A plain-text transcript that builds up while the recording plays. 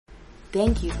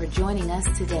Thank you for joining us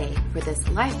today for this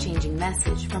life-changing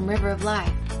message from River of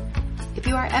Life. If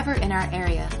you are ever in our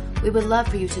area, we would love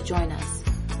for you to join us.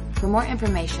 For more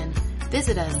information,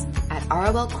 visit us at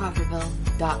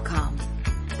rolcrawfordville.com.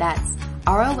 That's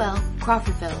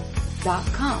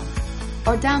rolcrawfordville.com.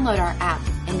 Or download our app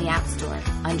in the App Store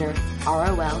under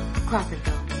ROL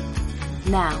Crawfordville.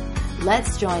 Now,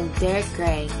 let's join Derricke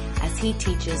Gray as he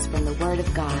teaches from the Word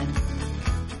of God.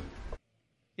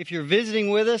 If you're visiting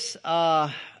with us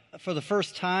for the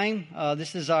first time,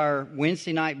 this is our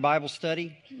Wednesday night Bible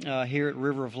study here at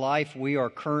River of Life. We are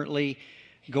currently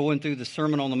going through the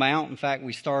Sermon on the Mount. In fact,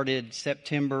 we started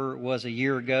September was a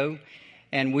year ago,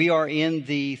 and we are in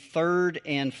the third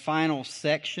and final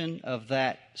section of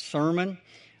that sermon,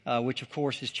 which of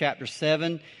course is chapter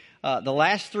 7. The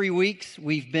last 3 weeks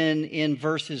we've been in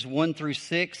verses 1 through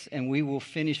 6, and we will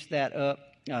finish that up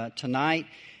tonight.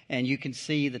 And you can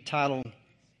see the title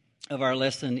of our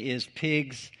lesson is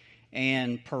Pigs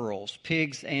and Pearls.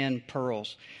 Pigs and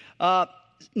Pearls.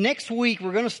 Next week,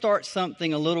 we're going to start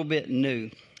something a little bit new.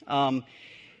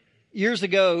 Years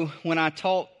ago, when I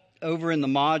taught over in the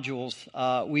modules,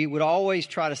 we would always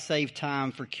try to save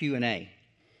time for Q&A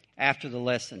after the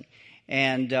lesson.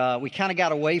 And we kind of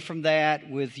got away from that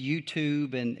with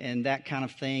YouTube and that kind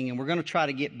of thing. And we're going to try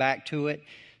to get back to it.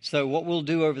 So what we'll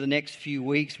do over the next few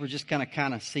weeks, we're just going to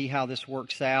kind of see how this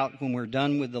works out when we're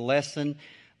done with the lesson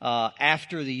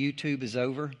after the YouTube is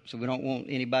over. So we don't want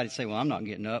anybody to say, well, I'm not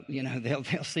getting up. You know,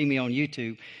 they'll see me on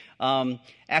YouTube.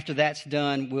 After that's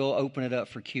done, we'll open it up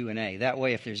for Q&A. That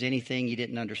way, if there's anything you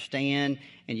didn't understand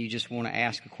and you just want to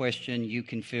ask a question, you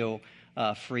can feel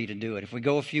free to do it. If we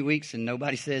go a few weeks and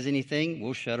nobody says anything,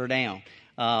 we'll shut her down.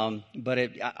 But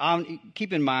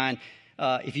keep in mind,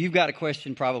 if you've got a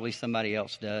question, probably somebody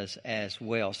else does as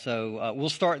well. So we'll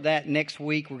start that next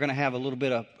week. We're going to have a little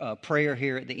bit of prayer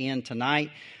here at the end tonight.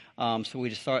 So we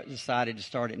decided to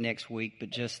start it next week,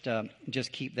 but just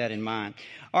keep that in mind.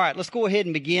 All right, let's go ahead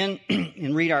and begin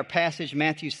and read our passage,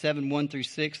 Matthew 7, 1 through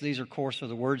 6. These, of course, are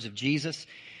the words of Jesus.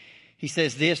 He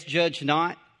says this, "Judge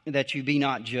not, that you be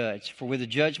not judged. For with the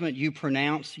judgment you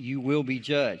pronounce, you will be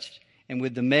judged. And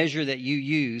with the measure that you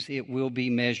use, it will be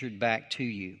measured back to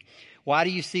you. Why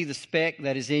do you see the speck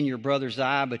that is in your brother's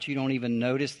eye, but you don't even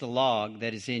notice the log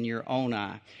that is in your own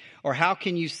eye? Or how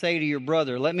can you say to your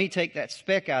brother, let me take that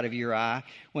speck out of your eye,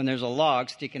 when there's a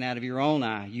log sticking out of your own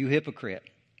eye? You hypocrite.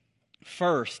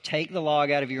 First, take the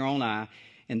log out of your own eye,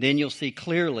 and then you'll see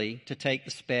clearly to take the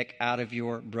speck out of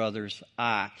your brother's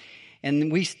eye."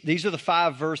 And these are the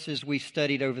 5 verses we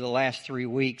studied over the last 3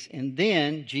 weeks. And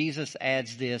then Jesus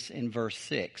adds this in verse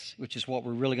 6, which is what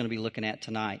we're really going to be looking at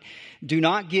tonight. "Do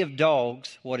not give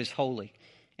dogs what is holy,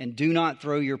 and do not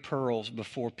throw your pearls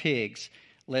before pigs,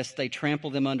 lest they trample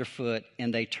them underfoot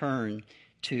and they turn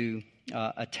to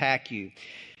attack you."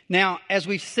 Now, as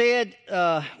we've said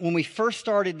when we first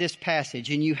started this passage,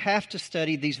 and you have to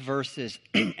study these verses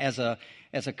as a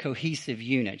cohesive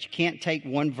unit. You can't take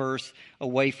one verse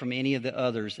away from any of the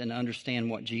others and understand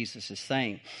what Jesus is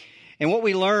saying. And what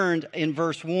we learned in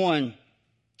verse 1,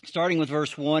 starting with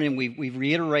verse 1, and we've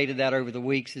reiterated that over the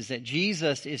weeks, is that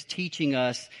Jesus is teaching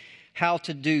us how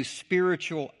to do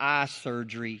spiritual eye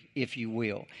surgery, if you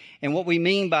will. And what we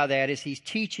mean by that is he's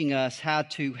teaching us how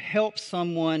to help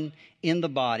someone in the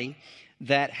body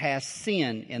that has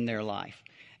sin in their life.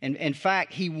 And in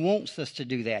fact, he wants us to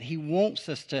do that. He wants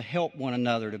us to help one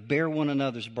another, to bear one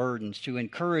another's burdens, to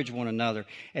encourage one another,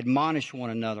 admonish one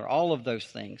another, all of those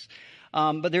things.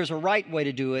 But there's a right way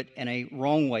to do it and a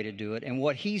wrong way to do it. And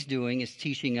what he's doing is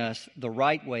teaching us the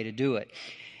right way to do it.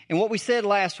 And what we said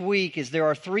last week is there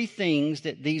are 3 things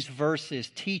that these verses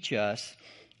teach us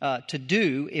to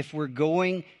do if we're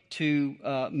going to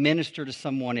minister to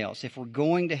someone else, if we're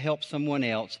going to help someone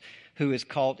else who is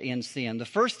caught in sin. The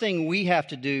first thing we have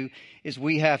to do is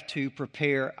we have to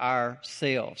prepare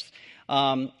ourselves.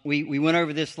 We went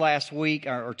over this last week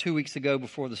or 2 weeks ago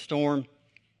before the storm.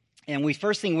 And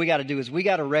first thing we got to do is we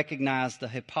got to recognize the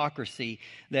hypocrisy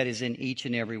that is in each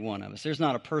and every one of us. There's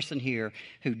not a person here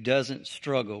who doesn't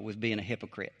struggle with being a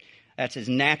hypocrite. That's as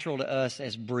natural to us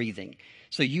as breathing.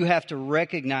 So you have to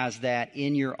recognize that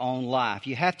in your own life.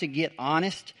 You have to get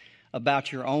honest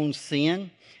about your own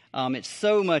sin. It's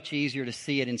so much easier to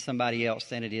see it in somebody else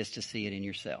than it is to see it in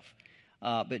yourself.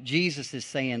 But Jesus is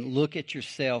saying, look at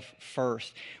yourself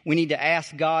first. We need to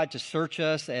ask God to search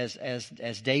us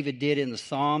as David did in the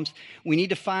Psalms. We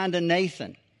need to find a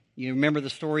Nathan. You remember the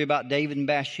story about David and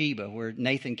Bathsheba, where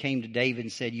Nathan came to David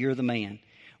and said, "You're the man."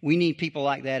 We need people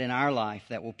like that in our life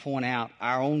that will point out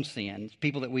our own sins,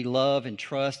 people that we love and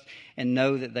trust and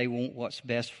know that they want what's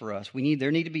best for us.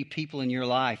 There need to be people in your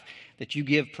life that you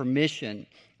give permission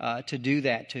to do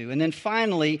that to. And then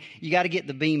finally, you got to get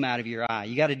the beam out of your eye.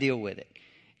 You got to deal with it.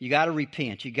 You got to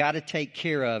repent. You got to take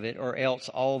care of it, or else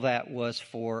all that was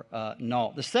for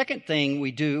naught. The second thing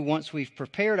we do once we've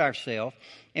prepared ourselves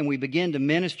and we begin to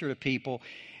minister to people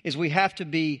is we have to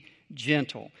be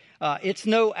gentle. It's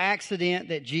no accident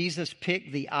that Jesus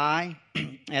picked the eye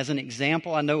as an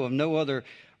example. I know of no other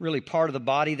really part of the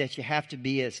body that you have to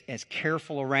be as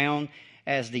careful around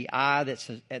as the eye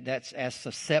that's as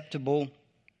susceptible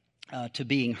to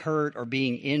being hurt or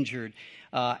being injured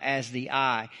as the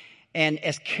eye. And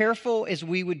as careful as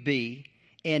we would be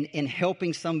in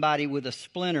helping somebody with a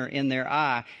splinter in their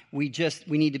eye, we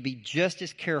need to be just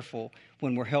as careful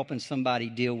when we're helping somebody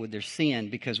deal with their sin,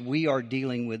 because we are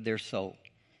dealing with their soul.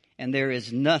 And there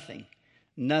is nothing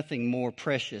more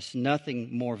precious,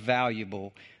 nothing more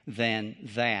valuable than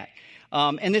that.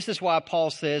 And this is why Paul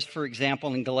says, for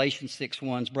example, in Galatians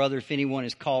 6:1, brother, if anyone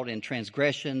is caught in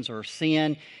transgressions or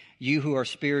sin, you who are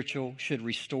spiritual should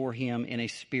restore him in a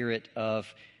spirit of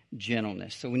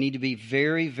gentleness. So we need to be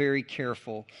very, very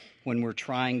careful when we're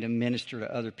trying to minister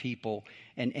to other people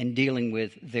and dealing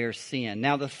with their sin.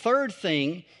 Now, the third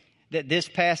thing that this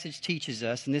passage teaches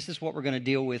us, and this is what we're going to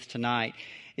deal with tonight,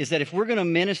 is that if we're going to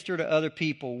minister to other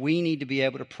people, we need to be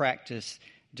able to practice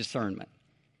discernment.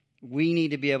 We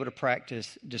need to be able to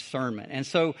practice discernment. And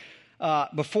so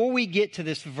before we get to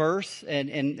this verse,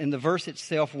 and the verse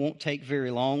itself won't take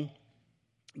very long,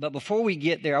 but before we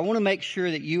get there, I want to make sure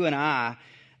that you and I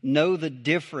know the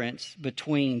difference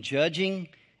between judging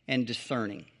and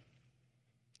discerning.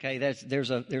 Okay,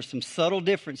 there's some subtle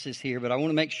differences here, but I want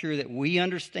to make sure that we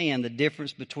understand the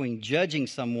difference between judging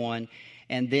someone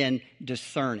and then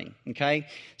discerning. Okay,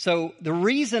 so the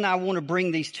reason I want to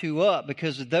bring these two up,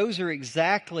 because those are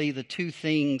exactly the two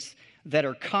things that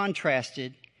are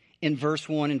contrasted in verse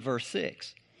 1 and verse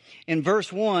 6. In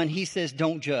verse 1, he says,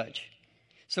 don't judge.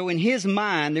 So in his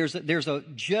mind, there's a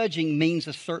judging means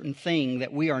a certain thing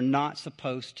that we are not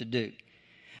supposed to do.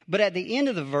 But at the end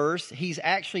of the verse, he's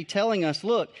actually telling us,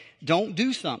 look, don't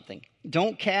do something.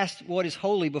 Don't cast what is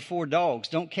holy before dogs.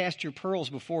 Don't cast your pearls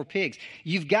before pigs.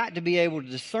 You've got to be able to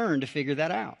discern to figure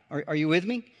that out. Are you with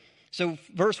me? So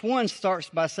verse 1 starts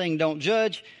by saying don't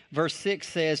judge. Verse 6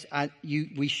 says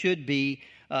we should be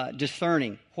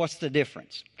discerning. What's the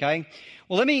difference? Okay.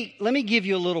 Well, let me give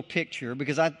you a little picture,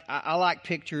 because I like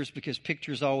pictures, because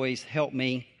pictures always help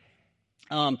me.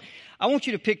 I want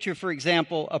you to picture, for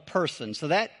example, a person. So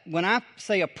that when I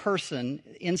say a person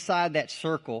inside that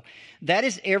circle, that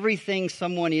is everything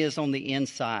someone is on the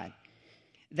inside.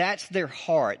 That's their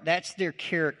heart. That's their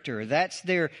character. That's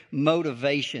their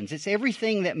motivations. It's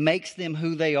everything that makes them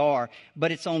who they are,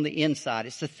 but it's on the inside.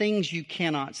 It's the things you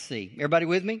cannot see. Everybody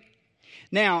with me?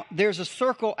 Now, there's a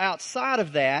circle outside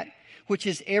of that, which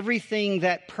is everything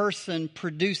that person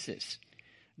produces.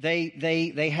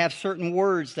 They have certain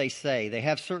words they say. They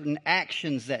have certain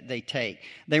actions that they take.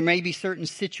 There may be certain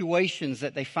situations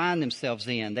that they find themselves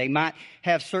in. They might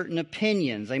have certain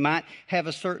opinions. They might have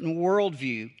a certain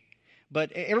worldview.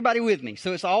 But everybody with me?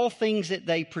 So it's all things that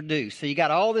they produce. So you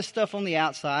got all this stuff on the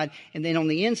outside, and then on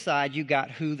the inside you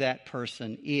got who that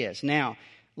person is. Now,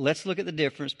 let's look at the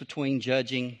difference between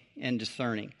judging and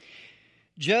discerning.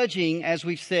 Judging, as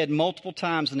we've said multiple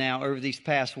times now over these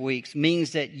past weeks,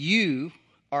 means that you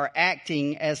are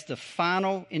acting as the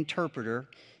final interpreter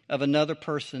of another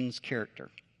person's character.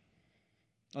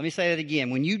 Let me say that again.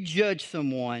 When you judge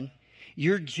someone,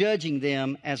 you're judging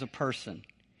them as a person.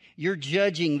 You're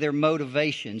judging their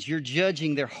motivations. You're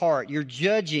judging their heart. You're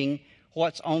judging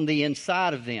what's on the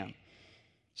inside of them.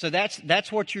 So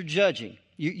that's what you're judging.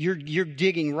 You're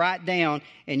digging right down,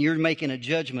 and you're making a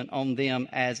judgment on them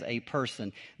as a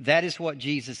person. That is what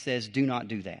Jesus says, do not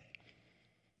do that.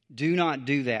 Do not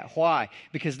do that. Why?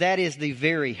 Because that is the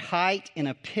very height and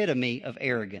epitome of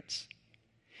arrogance.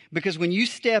 Because when you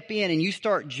step in and you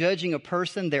start judging a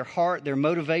person, their heart, their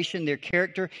motivation, their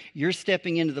character, you're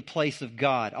stepping into the place of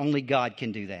God. Only God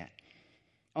can do that.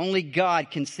 Only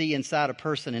God can see inside a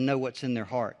person and know what's in their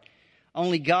heart.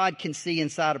 Only God can see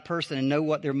inside a person and know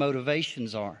what their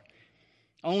motivations are.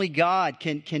 Only God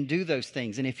can do those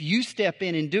things. And if you step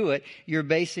in and do it, you're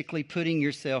basically putting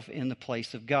yourself in the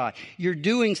place of God. You're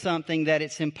doing something that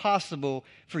it's impossible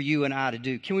for you and I to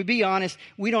do. Can we be honest?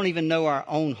 We don't even know our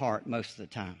own heart most of the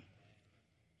time.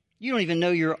 You don't even know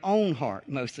your own heart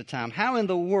most of the time. How in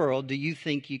the world do you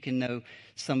think you can know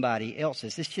somebody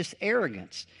else's? It's just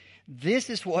arrogance.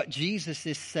 This is what Jesus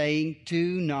is saying.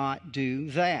 Do not do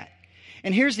that.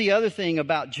 And here's the other thing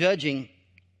about judging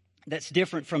that's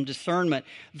different from discernment.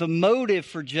 The motive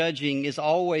for judging is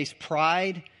always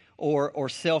pride or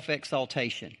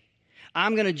self-exaltation.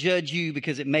 I'm going to judge you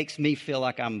because it makes me feel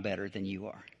like I'm better than you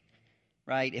are.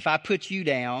 right? If I put you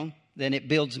down, then it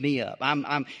builds me up.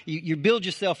 You build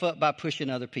yourself up by pushing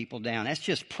other people down. That's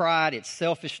just pride. It's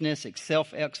selfishness. It's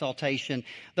self-exaltation.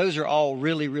 Those are all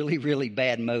really, really, really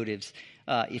bad motives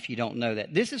if you don't know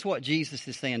that. This is what Jesus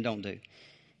is saying don't do.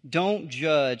 Don't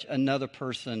judge another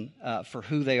person for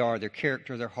who they are, their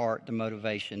character, their heart, their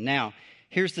motivation. Now,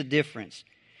 here's the difference.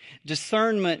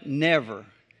 Discernment never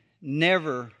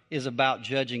is about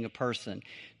judging a person.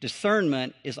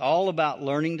 Discernment is all about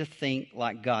learning to think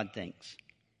like God thinks.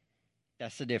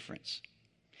 That's the difference.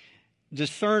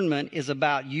 Discernment is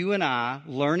about you and I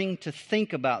learning to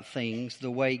think about things the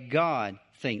way God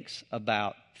thinks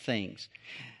about things.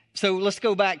 So let's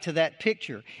go back to that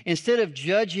picture. Instead of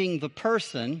judging the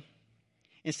person,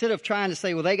 instead of trying to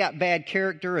say, well, they got bad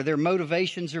character or their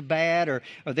motivations are bad or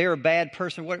they're a bad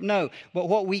person. No, but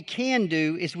what we can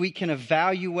do is we can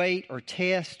evaluate or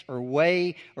test or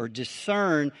weigh or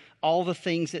discern all the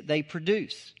things that they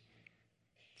produce.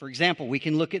 For example, we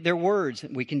can look at their words.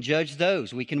 We can judge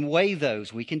those. We can weigh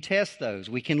those. We can test those.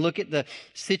 We can look at the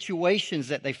situations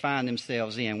that they find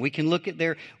themselves in. We can look at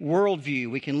their worldview.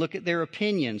 We can look at their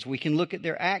opinions. We can look at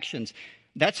their actions.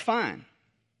 That's fine.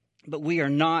 But we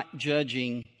are not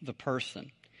judging the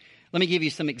person. Let me give you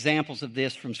some examples of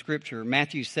this from Scripture.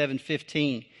 Matthew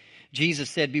 7:15. Jesus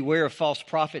said, beware of false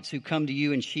prophets who come to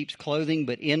you in sheep's clothing,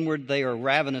 but inward they are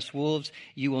ravenous wolves.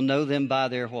 You will know them by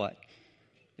their what?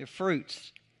 Their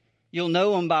fruits. You'll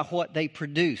know them by what they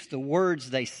produce, the words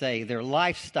they say, their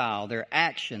lifestyle, their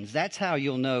actions. That's how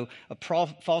you'll know a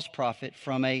false prophet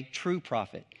from a true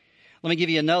prophet. Let me give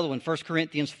you another one. 1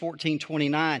 Corinthians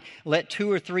 14:29. Let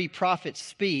 2 or 3 prophets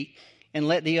speak, and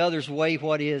let the others weigh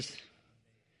what is?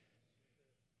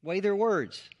 Weigh their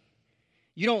words.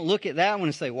 You don't look at that one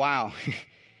and say, wow,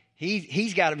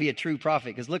 he's got to be a true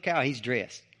prophet because look how he's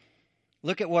dressed.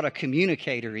 Look at what a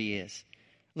communicator he is.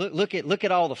 Look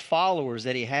at all the followers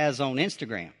that he has on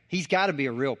Instagram. He's got to be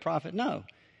a real prophet. No.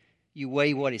 You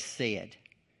weigh what is said.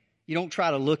 You don't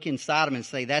try to look inside them and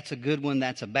say, that's a good one,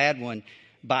 that's a bad one,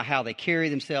 by how they carry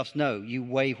themselves. No, you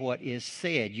weigh what is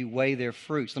said. You weigh their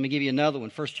fruits. Let me give you another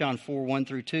one. 1 John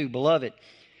 4:1-2. Beloved,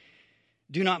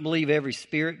 do not believe every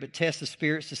spirit, but test the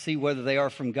spirits to see whether they are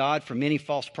from God, for many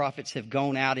false prophets have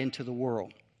gone out into the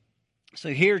world.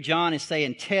 So here John is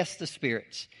saying, test the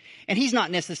spirits. And he's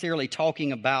not necessarily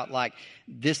talking about like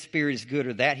this spirit is good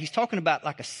or that. He's talking about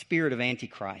like a spirit of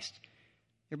Antichrist.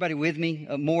 Everybody with me?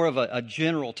 More of a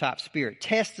general type spirit.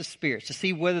 Test the spirits to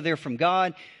see whether they're from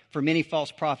God, for many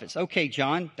false prophets. Okay,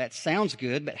 John, that sounds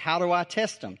good, but how do I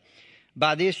test them?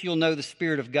 By this you'll know the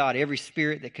Spirit of God. Every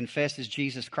spirit that confesses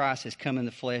Jesus Christ has come in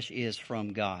the flesh is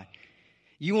from God.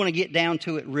 You want to get down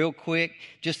to it real quick,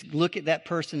 just look at that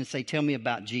person and say, tell me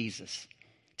about Jesus.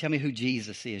 Tell me who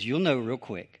Jesus is. You'll know real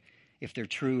quick if they're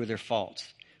true or they're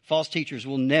false. False teachers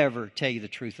will never tell you the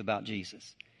truth about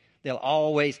Jesus. They'll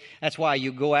always, that's why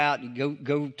you go out and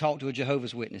go talk to a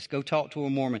Jehovah's Witness. Go talk to a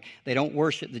Mormon. They don't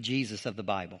worship the Jesus of the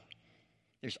Bible.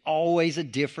 There's always a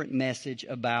different message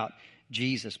about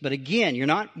Jesus. But again, you're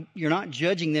not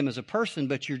judging them as a person,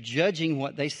 but you're judging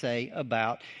what they say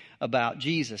about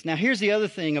Jesus. Now, here's the other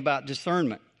thing about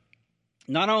discernment.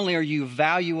 Not only are you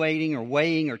evaluating or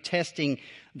weighing or testing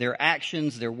their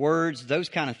actions, their words, those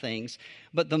kind of things,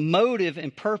 but the motive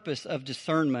and purpose of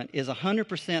discernment is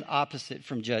 100% opposite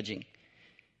from judging.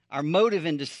 Our motive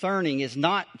in discerning is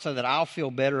not so that I'll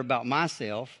feel better about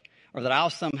myself or that I'll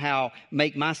somehow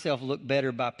make myself look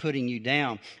better by putting you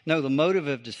down. No, the motive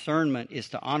of discernment is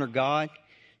to honor God,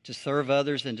 to serve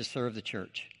others, and to serve the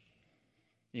church.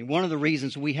 And one of the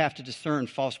reasons we have to discern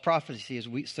false prophecy is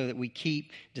so that we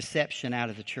keep deception out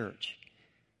of the church.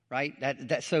 Right?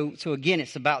 So again,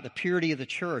 it's about the purity of the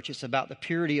church. It's about the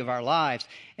purity of our lives.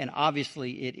 And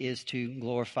obviously, it is to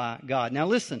glorify God. Now,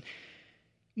 listen.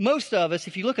 Most of us,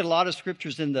 if you look at a lot of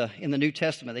scriptures in the New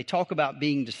Testament, they talk about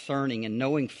being discerning and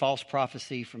knowing false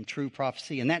prophecy from true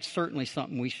prophecy. And that's certainly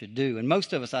something we should do. And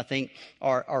most of us, I think,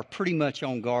 are pretty much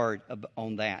on guard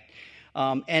on that.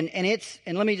 And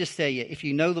let me just tell you, if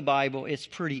you know the Bible, it's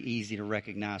pretty easy to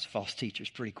recognize false teachers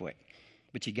pretty quick.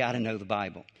 But you got to know the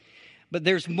Bible. But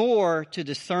there's more to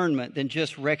discernment than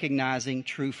just recognizing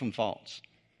true from false.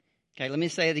 Okay, let me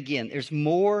say it again. There's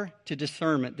more to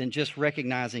discernment than just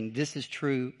recognizing this is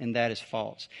true and that is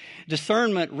false.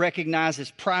 Discernment recognizes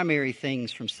primary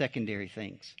things from secondary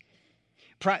things.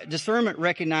 Discernment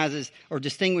recognizes or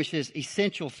distinguishes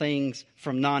essential things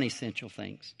from non-essential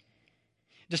things.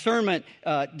 Discernment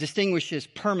distinguishes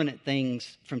permanent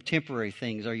things from temporary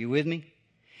things. Are you with me?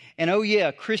 And oh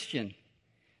yeah, Christian,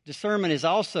 discernment is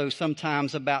also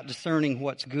sometimes about discerning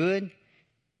what's good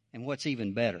and what's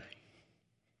even better.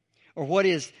 Or what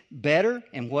is better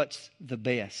and what's the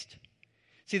best.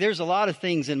 See, there's a lot of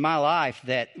things in my life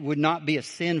that would not be a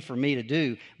sin for me to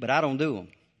do, but I don't do them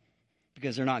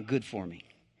because they're not good for me.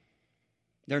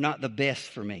 They're not the best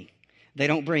for me. They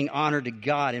don't bring honor to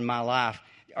God in my life.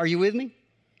 Are you with me?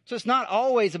 So it's not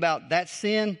always about that's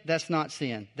sin, that's not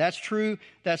sin. That's true,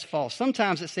 that's false.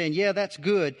 Sometimes it's saying, yeah, that's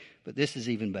good, but this is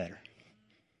even better.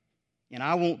 And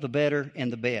I want the better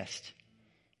and the best.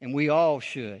 And we all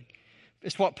should.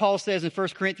 It's what Paul says in 1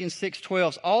 Corinthians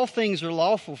 6:12. All things are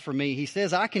lawful for me. He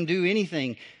says I can do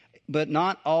anything, but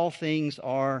not all things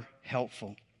are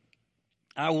helpful.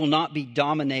 I will not be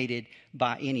dominated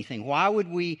by anything. Why would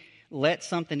we let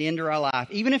something into our life,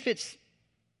 even if it's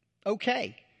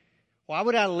okay? Why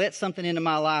would I let something into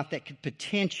my life that could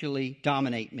potentially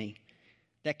dominate me?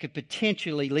 That could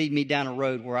potentially lead me down a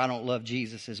road where I don't love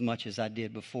Jesus as much as I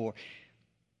did before?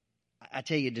 I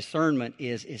tell you, discernment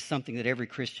is something that every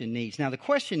Christian needs. Now, the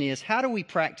question is, how do we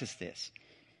practice this?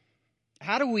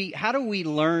 How do we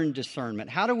learn discernment?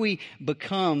 How do we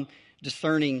become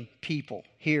discerning people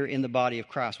here in the body of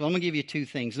Christ? Well, I'm going to give you two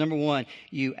things. Number one,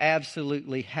 you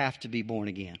absolutely have to be born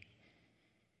again.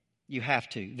 You have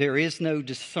to. There is no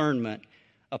discernment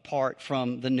apart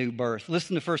from the new birth.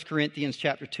 Listen to 1 Corinthians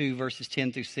chapter 2, verses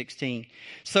 10 through 16.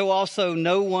 So also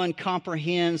no one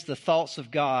comprehends the thoughts of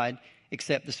God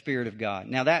except the Spirit of God.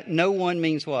 Now that no one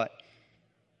means what?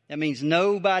 That means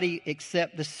nobody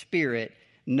except the Spirit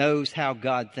knows how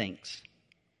God thinks.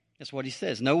 That's what he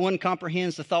says. No one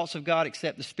comprehends the thoughts of God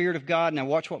except the Spirit of God. Now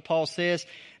watch what Paul says.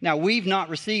 Now we've not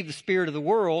received the spirit of the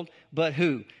world, but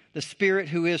who? The Spirit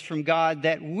who is from God,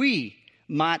 that we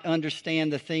might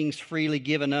understand the things freely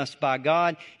given us by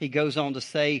God. He goes on to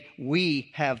say, we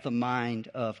have the mind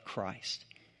of Christ.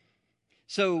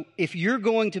 So if you're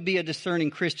going to be a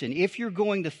discerning Christian, if you're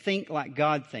going to think like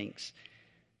God thinks,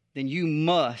 then you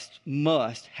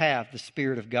must have the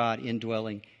Spirit of God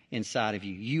indwelling inside of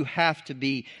you. You have to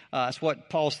be, that's what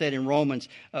Paul said in Romans,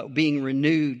 being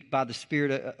renewed by the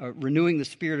Spirit, renewing the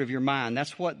spirit of your mind.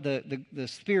 That's what the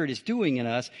Spirit is doing in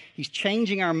us. He's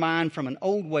changing our mind from an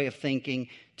old way of thinking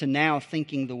to now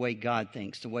thinking the way God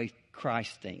thinks, the way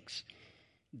Christ thinks.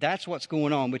 That's what's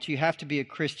going on, but you have to be a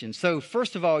Christian. So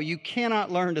first of all, you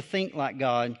cannot learn to think like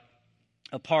God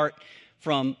apart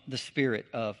from the Spirit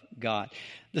of God.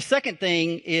 The second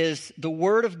thing is the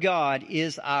Word of God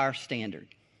is our standard.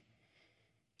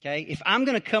 Okay, if I'm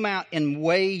going to come out and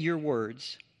weigh your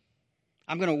words,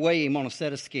 I'm going to weigh them on a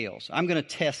set of scales. I'm going to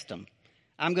test them.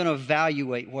 I'm going to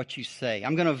evaluate what you say.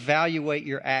 I'm going to evaluate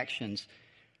your actions.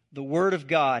 The Word of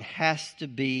God has to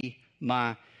be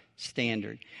my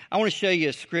standard. I want to show you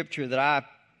a scripture that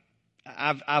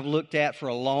I've looked at for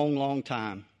a long, long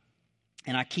time,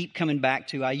 and I keep coming back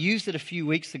to. I used it a few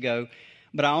weeks ago,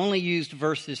 but I only used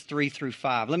verses 3 through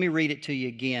 5. Let me read it to you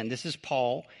again. This is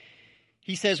Paul.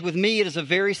 He says, with me it is a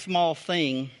very small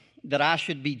thing that I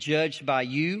should be judged by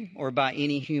you or by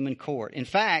any human court. In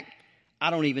fact,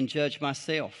 I don't even judge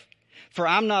myself. For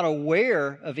I'm not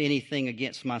aware of anything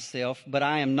against myself, but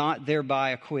I am not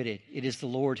thereby acquitted. It is the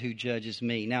Lord who judges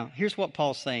me. Now, here's what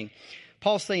Paul's saying.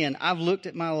 Paul's saying, I've looked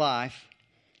at my life,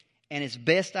 and as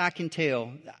best I can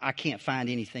tell, I can't find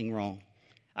anything wrong.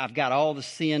 I've got all the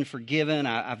sin forgiven.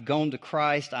 I've gone to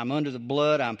Christ. I'm under the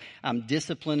blood. I'm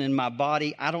disciplined in my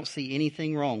body. I don't see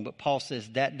anything wrong. But Paul says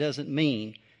that doesn't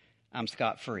mean I'm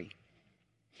scot-free.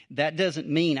 That doesn't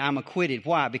mean I'm acquitted.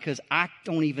 Why? Because I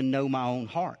don't even know my own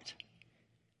heart.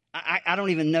 I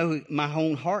don't even know my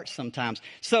own heart sometimes.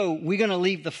 So we're going to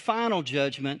leave the final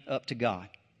judgment up to God.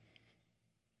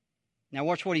 Now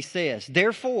watch what he says.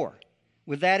 Therefore,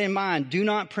 with that in mind, do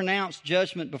not pronounce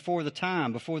judgment before the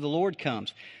time, before the Lord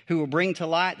comes, who will bring to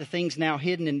light the things now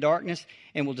hidden in darkness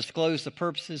and will disclose the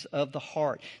purposes of the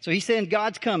heart. So he's saying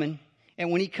God's coming,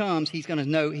 and when he comes, he's going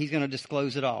to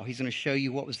disclose it all. He's going to show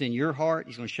you what was in your heart.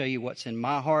 He's going to show you what's in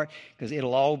my heart, because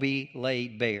it'll all be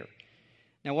laid bare.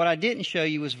 Now, what I didn't show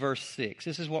you was verse 6.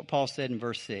 This is what Paul said in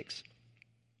verse 6.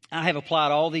 I have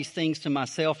applied all these things to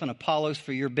myself and Apollos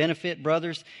for your benefit,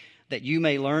 brothers, that you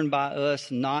may learn by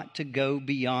us not to go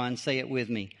beyond, say it with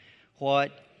me,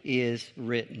 what is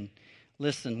written.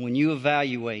 Listen, when you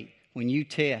evaluate, when you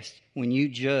test, when you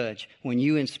judge, when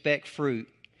you inspect fruit,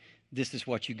 this is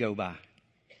what you go by.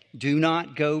 Do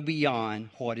not go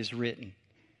beyond what is written.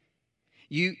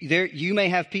 You may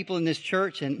have people in this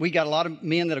church, and we got a lot of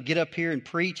men that'll get up here and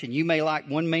preach, and you may like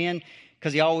one man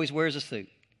because he always wears a suit.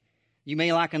 You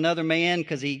may like another man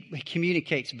because he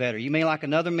communicates better. You may like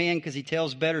another man because he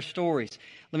tells better stories.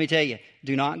 Let me tell you,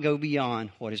 do not go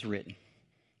beyond what is written.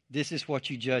 This is what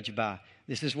you judge by.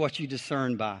 This is what you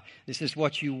discern by. This is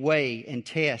what you weigh and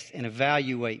test and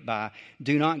evaluate by.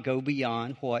 Do not go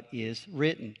beyond what is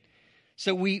written.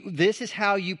 So this is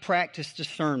how you practice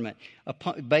discernment,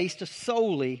 based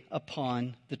solely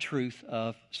upon the truth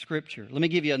of Scripture. Let me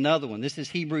give you another one. This is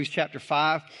Hebrews chapter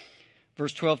 5,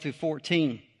 verse 12 through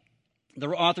 14. The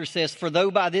author says, "For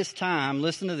though by this time,"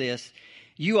 listen to this,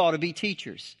 "you ought to be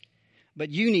teachers,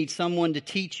 but you need someone to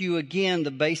teach you again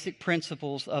the basic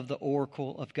principles of the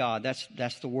oracle of God."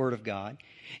 That's the Word of God.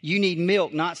 "You need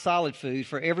milk, not solid food,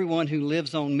 for everyone who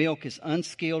lives on milk is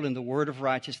unskilled in the word of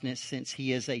righteousness since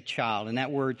he is a child." And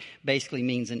that word basically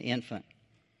means an infant.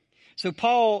 So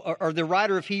Paul, or the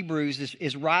writer of Hebrews,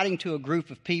 is writing to a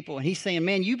group of people, and he's saying,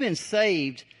 man, you've been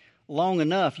saved long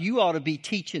enough. You ought to be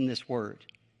teaching this word.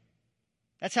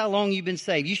 That's how long you've been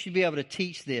saved. You should be able to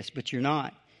teach this, but you're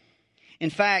not. In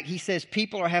fact, he says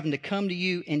people are having to come to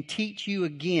you and teach you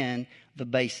again the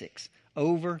basics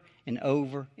over and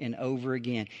over and over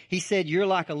again. He said you're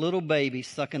like a little baby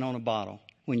sucking on a bottle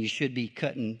when you should be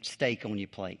cutting steak on your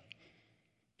plate.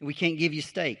 We can't give you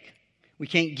steak. We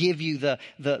can't give you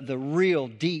the real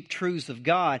deep truths of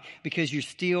God because you're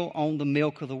still on the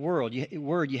milk of the word.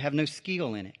 You have no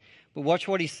skill in it. But watch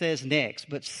what he says next.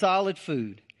 "But solid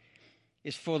food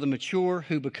is for the mature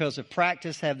who, because of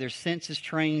practice, have their senses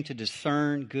trained to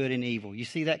discern good and evil." You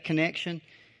see that connection?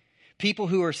 People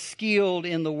who are skilled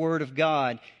in the Word of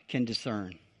God can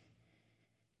discern.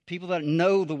 People that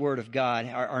know the Word of God,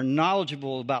 are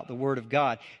knowledgeable about the Word of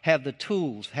God, have the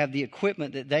tools, have the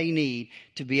equipment that they need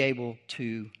to be able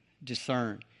to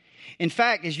discern. In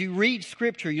fact, as you read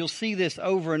Scripture, you'll see this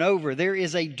over and over. There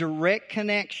is a direct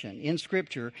connection in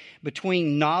Scripture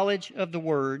between knowledge of the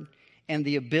Word and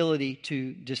the ability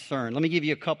to discern. Let me give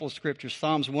you a couple of scriptures.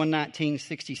 Psalms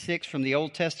 119:66 from the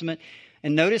Old Testament.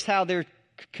 And notice how they're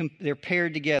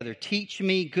paired together. "Teach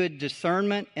me good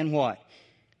discernment and" what?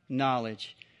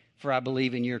 "Knowledge, for I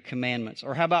believe in your commandments."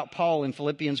 Or how about Paul in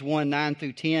Philippians 1:9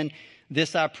 through 10?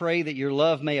 "This I pray, that your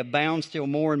love may abound still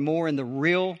more and more in the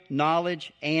real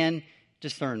knowledge and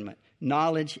discernment."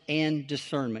 Knowledge and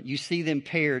discernment. You see them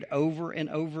paired over and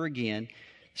over again,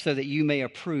 so that you may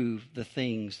approve the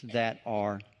things that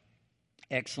are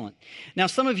excellent. Now,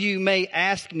 some of you may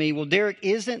ask me, well, Derricke,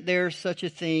 isn't there such a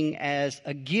thing as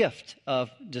a gift of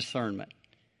discernment?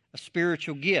 A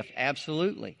spiritual gift?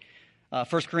 Absolutely.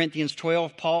 1 Corinthians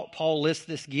 12, Paul lists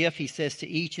this gift. He says, "To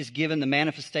each is given the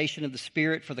manifestation of the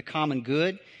Spirit for the common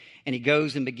good." And he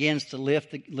goes and begins to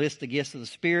list the gifts of the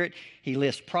Spirit. He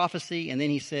lists prophecy, and then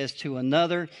he says, "To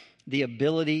another, the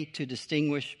ability to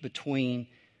distinguish between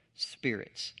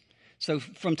spirits." So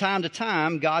from time to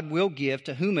time, God will give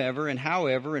to whomever and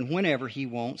however and whenever he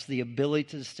wants the ability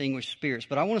to distinguish spirits.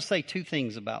 But I want to say two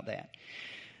things about that.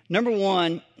 Number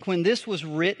one, when this was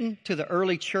written to the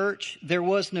early church, there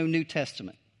was no New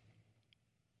Testament.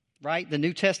 Right? The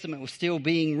New Testament was still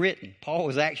being written. Paul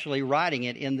was actually writing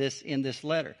it in this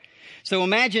letter. So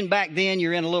imagine back then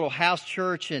you're in a little house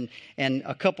church and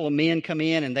a couple of men come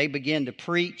in and they begin to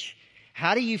preach.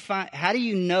 How do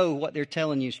you know what they're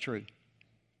telling you is true?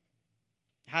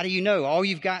 How do you know? All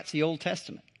you've got is the Old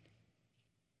Testament.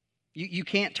 You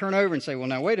can't turn over and say, well,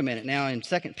 now wait a minute. Now in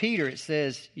 2 Peter it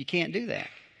says you can't do that.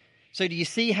 So do you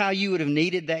see how you would have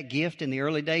needed that gift in the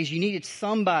early days? You needed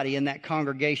somebody in that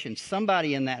congregation,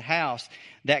 somebody in that house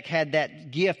that had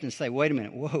that gift and say, wait a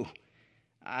minute, whoa,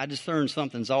 I discern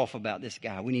something's off about this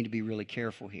guy. We need to be really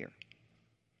careful here.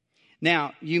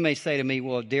 Now, you may say to me,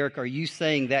 well, Derricke, are you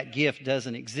saying that gift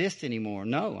doesn't exist anymore?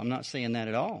 No, I'm not saying that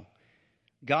at all.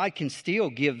 God can still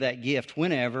give that gift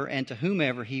whenever and to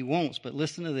whomever he wants. But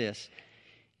listen to this.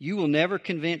 You will never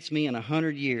convince me in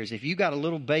 100 years. If you got a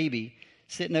little baby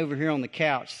sitting over here on the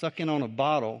couch sucking on a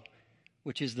bottle,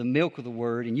 which is the milk of the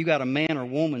word, and you got a man or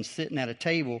woman sitting at a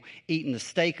table eating the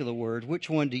steak of the word, which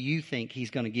one do you think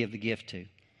he's going to give the gift to?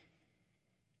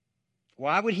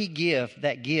 Why would he give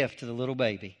that gift to the little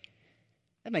baby?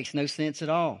 That makes no sense at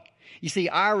all. You see,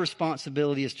 our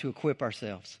responsibility is to equip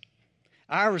ourselves.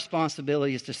 Our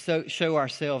responsibility is to show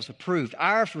ourselves approved.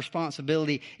 Our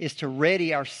responsibility is to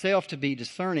ready ourselves to be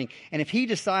discerning. And if he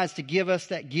decides to give us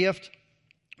that gift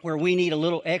where we need a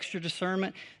little extra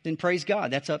discernment, then praise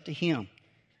God, that's up to him.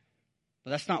 But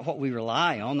that's not what we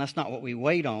rely on. That's not what we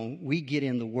wait on. We get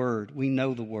in the Word. We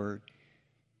know the Word.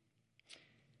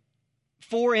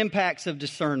 4 impacts of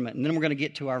discernment, and then we're going to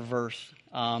get to our verse.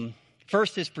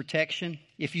 First is protection.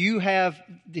 If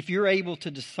you're able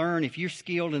to discern, if you're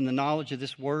skilled in the knowledge of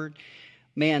this Word,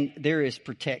 man, there is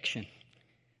protection.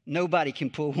 Nobody can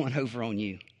pull one over on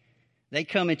you. They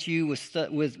come at you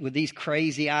with these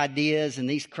crazy ideas and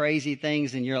these crazy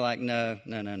things, and you're like, no.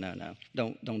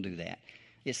 Don't do that.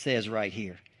 It says right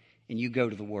here. And you go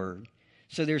to the Word.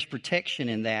 So there's protection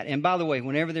in that. And by the way,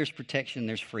 whenever there's protection,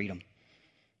 there's freedom.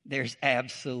 There's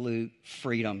absolute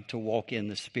freedom to walk in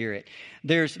the Spirit.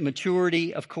 There's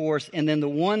maturity, of course, and then the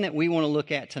one that we want to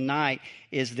look at tonight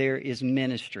is there is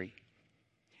ministry.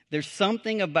 There's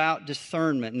something about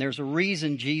discernment, and there's a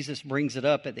reason Jesus brings it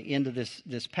up at the end of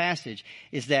this passage,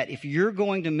 is that if you're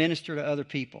going to minister to other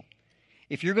people,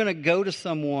 if you're going to go to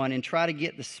someone and try to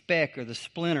get the speck or the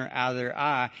splinter out of their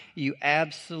eye, you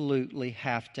absolutely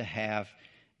have to have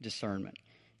discernment.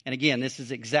 And again, this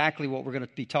is exactly what we're going to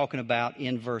be talking about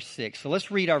in verse 6. So let's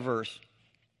read our verse.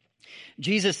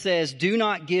 Jesus says, "Do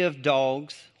not give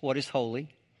dogs what is holy,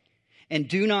 and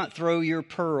do not throw your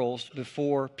pearls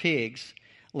before pigs,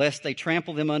 lest they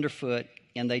trample them underfoot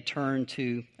and they turn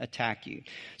to attack you."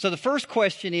 So the first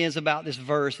question is about this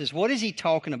verse is, what is he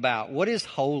talking about? What is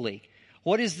holy?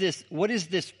 What is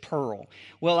this pearl?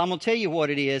 Well, I'm going to tell you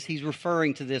what it is. He's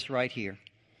referring to this right here.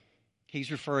 He's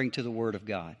referring to the Word of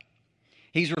God.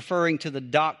 He's referring to the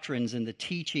doctrines and the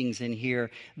teachings in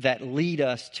here that lead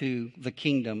us to the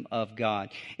kingdom of God.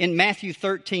 In Matthew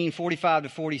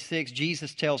 13:45-46,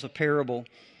 Jesus tells a parable,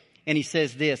 and he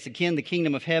says this, "Again, the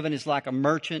kingdom of heaven is like a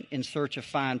merchant in search of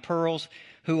fine pearls,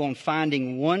 who on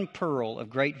finding one pearl of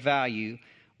great value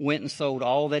went and sold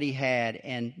all that he had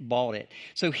and bought it."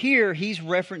 So here he's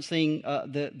referencing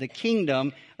the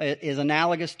kingdom is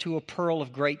analogous to a pearl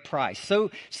of great price. So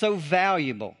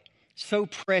valuable, so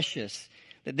precious,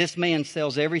 that this man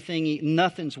sells everything.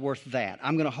 Nothing's worth that.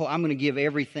 I'm going to give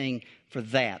everything for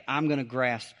that. I'm going to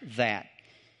grasp that.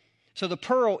 So the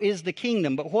pearl is the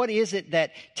kingdom. But what is it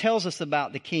that tells us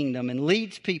about the kingdom and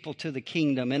leads people to the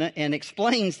kingdom and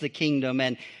explains the kingdom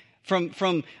and from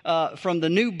the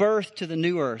new birth to the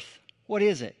new earth? What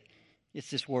is it?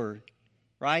 It's this word,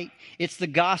 right? It's the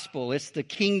gospel. It's the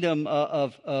kingdom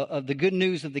of the good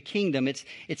news of the kingdom. It's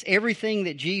everything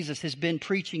that Jesus has been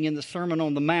preaching in the Sermon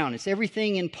on the Mount. It's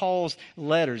everything in Paul's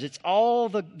letters. It's all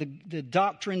the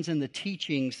doctrines and the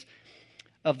teachings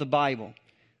of the Bible.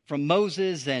 From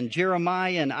Moses and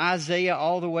Jeremiah and Isaiah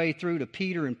all the way through to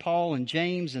Peter and Paul and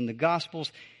James and the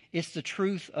Gospels. It's the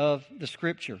truth of the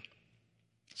Scripture.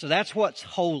 So that's what's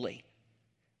holy.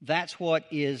 That's what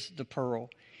is the pearl.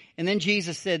 And then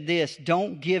Jesus said this,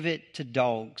 don't give it to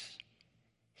dogs.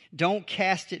 Don't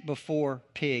cast it before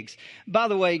pigs. By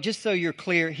the way, just so you're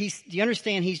clear, do you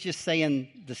understand he's just saying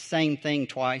the same thing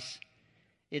twice?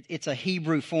 It's a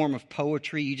Hebrew form of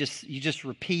poetry. You just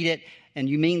repeat it and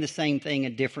you mean the same thing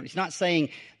in different. He's not saying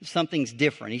something's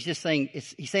different. He's just saying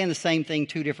he's saying the same thing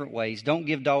two different ways. Don't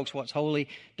give dogs what's holy.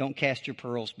 Don't cast your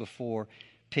pearls before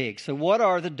pigs. So what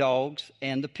are the dogs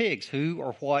and the pigs? Who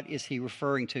or what is he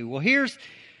referring to? Well, here's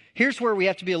where we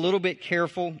have to be a little bit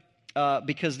careful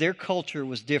because their culture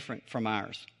was different from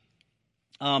ours.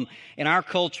 In our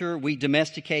culture, we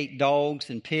domesticate dogs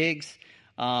and pigs.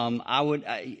 We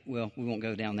won't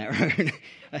go down that road.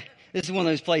 This is one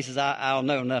of those places I'll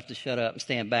know enough to shut up and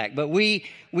stand back. But we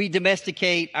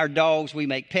domesticate our dogs. We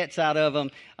make pets out of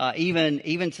them.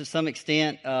 Even to some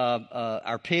extent,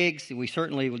 our pigs, we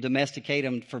certainly will domesticate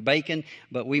them for bacon,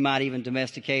 but we might even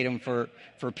domesticate them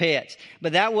for pets.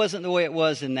 But that wasn't the way it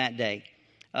was in that day.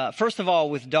 First of all,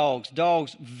 with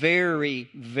dogs very,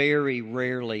 very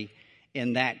rarely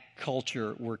in that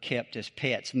culture were kept as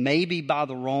pets. Maybe by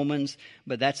the Romans,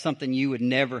 but that's something you would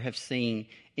never have seen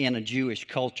in a Jewish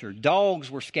culture. Dogs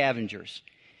were scavengers.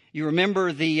 You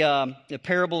remember the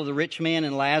parable of the rich man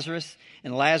and Lazarus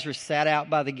sat out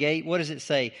by the gate. What does it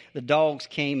say? The dogs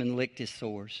came and licked his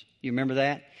sores. You remember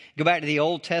that? Go back to the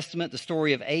Old Testament, the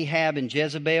story of Ahab and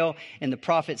Jezebel, and the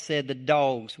prophet said the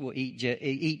dogs will eat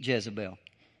Jezebel.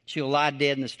 She'll lie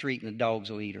dead in the street and the dogs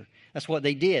will eat her. That's what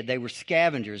they did. They were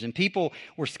scavengers, and people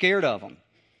were scared of them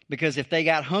because if they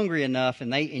got hungry enough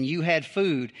and you had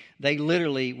food, they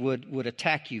literally would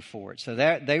attack you for it. So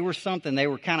they were something. They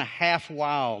were kind of half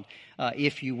wild,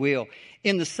 if you will.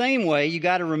 In the same way, you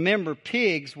got to remember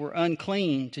pigs were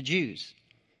unclean to Jews.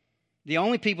 The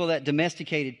only people that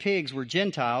domesticated pigs were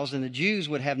Gentiles, and the Jews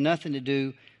would have nothing to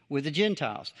do with the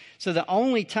Gentiles. So the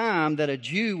only time that a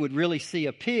Jew would really see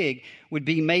a pig would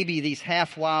be maybe these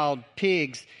half-wild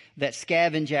pigs that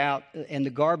scavenge out in the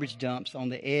garbage dumps on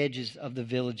the edges of the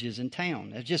villages and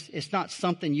town. It's not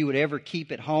something you would ever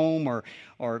keep at home or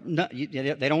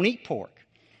they don't eat pork.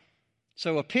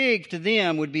 So a pig to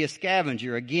them would be a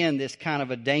scavenger. Again, this kind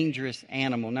of a dangerous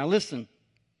animal. Now listen,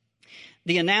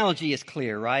 the analogy is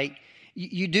clear, right?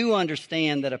 You do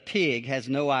understand that a pig has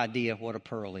no idea what a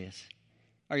pearl is.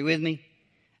 Are you with me?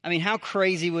 I mean, how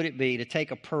crazy would it be to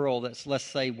take a pearl that's, let's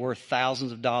say, worth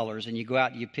thousands of dollars and you go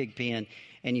out to your pig pen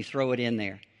and you throw it in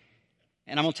there?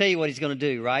 And I'm going to tell you what he's going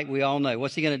to do, right? We all know.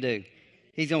 What's he going to do?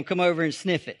 He's going to come over and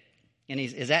sniff it. And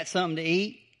is that something to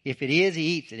eat? If it is, he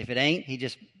eats it. If it ain't, he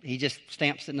just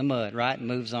stamps it in the mud, right, and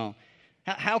moves on.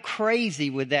 How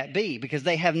crazy would that be? Because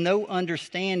they have no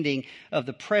understanding of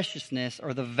the preciousness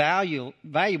or the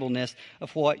valuableness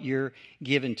of what you're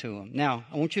giving to them. Now,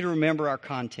 I want you to remember our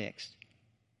context.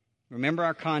 Remember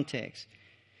our context.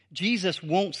 Jesus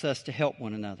wants us to help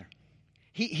one another.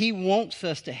 He wants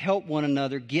us to help one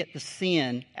another get the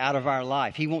sin out of our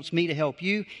life. He wants me to help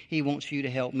you. He wants you to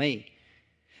help me.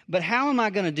 But how am I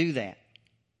going to do that?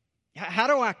 How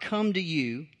do I come to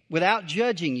you without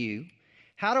judging you?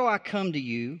 How do I come to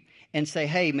you and say,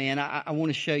 hey, man, I want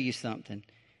to show you something?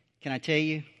 Can I tell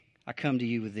you? I come to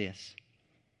you with this.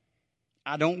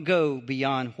 I don't go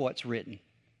beyond what's written.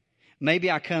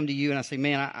 Maybe I come to you and I say,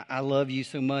 man, I love you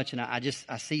so much, and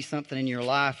I see something in your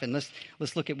life, and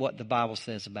let's look at what the Bible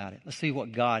says about it. Let's see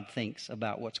what God thinks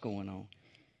about what's going on.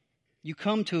 You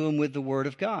come to him with the Word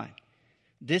of God.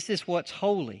 This is what's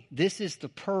holy. This is the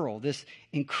pearl, this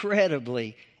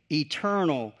incredibly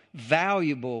eternal,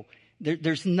 valuable.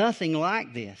 There's nothing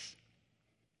like this,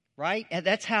 right?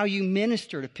 That's how you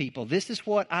minister to people. This is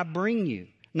what I bring you.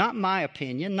 Not my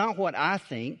opinion, not what I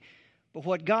think, but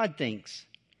what God thinks.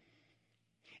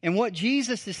 And what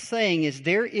Jesus is saying is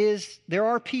there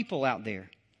are people out there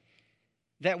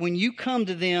that when you come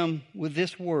to them with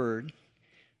this word,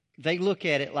 they look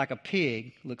at it like a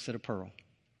pig looks at a pearl.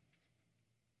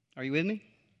 Are you with me?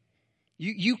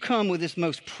 You come with this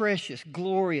most precious,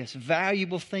 glorious,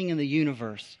 valuable thing in the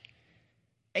universe,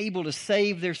 able to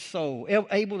save their soul,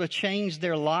 able to change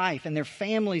their life and their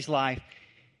family's life,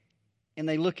 and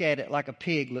they look at it like a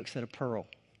pig looks at a pearl.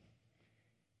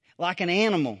 Like an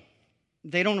animal,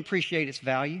 they don't appreciate its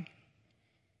value.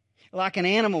 Like an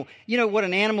animal, you know what,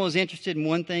 an animal is interested in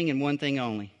one thing and one thing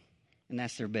only, and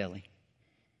that's their belly.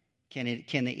 Can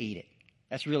they eat it?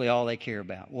 That's really all they care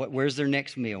about. Where's their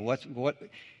next meal?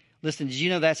 Listen, did you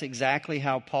know that's exactly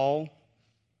how Paul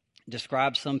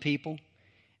describes some people?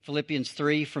 Philippians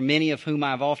 3, for many of whom I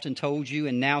have often told you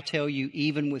and now tell you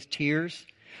even with tears,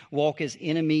 walk as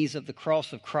enemies of the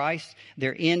cross of Christ.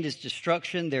 Their end is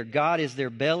destruction. Their God is their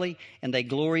belly, and they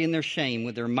glory in their shame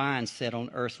with their minds set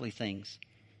on earthly things.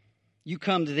 You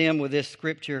come to them with this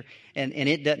scripture, and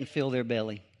it doesn't fill their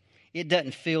belly. It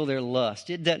doesn't fill their lust.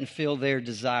 It doesn't fill their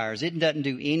desires. It doesn't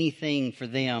do anything for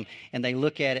them, and they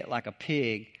look at it like a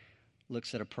pig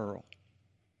looks at a pearl.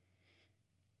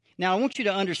 Now, I want you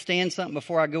to understand something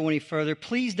before I go any further.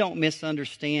 Please don't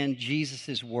misunderstand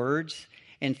Jesus' words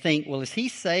and think, well, is he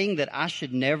saying that I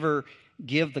should never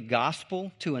give the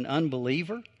gospel to an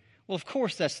unbeliever? Well, of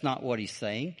course, that's not what he's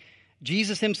saying.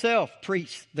 Jesus himself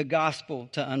preached the gospel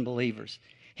to unbelievers.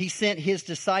 He sent his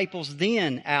disciples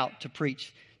then out to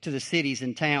preach to the cities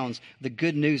and towns the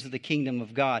good news of the kingdom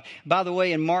of God. By the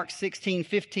way, in Mark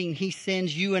 16:15, he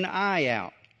sends you and I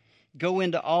out. Go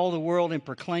into all the world and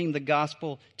proclaim the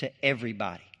gospel to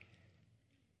everybody.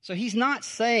 So he's not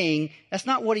saying, that's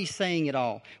not what he's saying at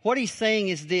all. What he's saying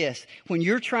is this: when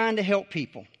you're trying to help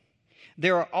people,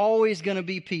 there are always going to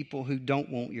be people who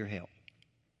don't want your help.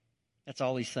 That's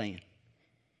all he's saying.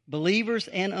 Believers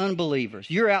and unbelievers.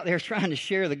 You're out there trying to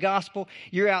share the gospel.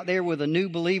 You're out there with a new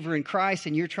believer in Christ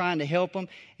and you're trying to help them.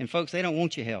 And folks, they don't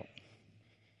want your help.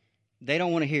 They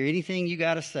don't want to hear anything you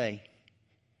got to say.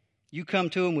 You come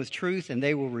to them with truth and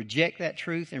they will reject that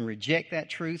truth and reject that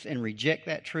truth and reject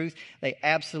that truth. They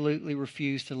absolutely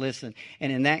refuse to listen.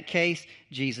 And in that case,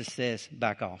 Jesus says,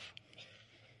 back off.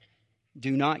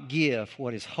 Do not give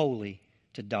what is holy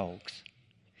to dogs.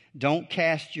 Don't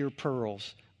cast your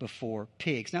pearls before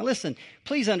pigs. Now listen,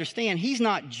 please understand, he's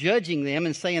not judging them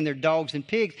and saying they're dogs and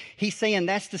pigs. He's saying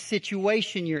that's the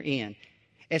situation you're in.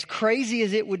 As crazy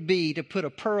as it would be to put a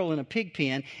pearl in a pig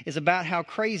pen is about how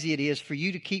crazy it is for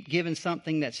you to keep giving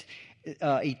something that's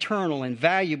eternal and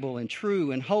valuable and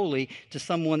true and holy to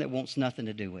someone that wants nothing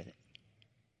to do with it.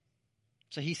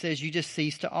 So he says you just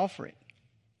cease to offer it.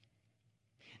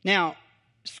 Now,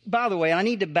 by the way, I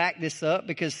need to back this up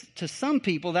because to some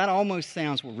people that almost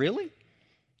sounds, well, really?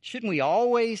 Shouldn't we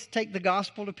always take the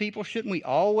gospel to people? Shouldn't we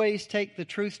always take the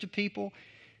truth to people?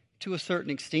 To a certain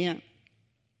extent.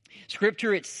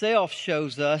 Scripture itself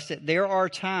shows us that there are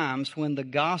times when the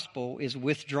gospel is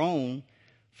withdrawn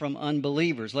from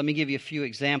unbelievers. Let me give you a few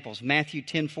examples. Matthew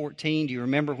 10:14. Do you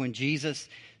remember when Jesus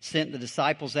sent the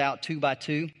disciples out 2 by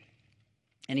 2?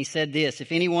 And he said this: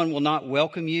 if anyone will not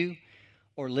welcome you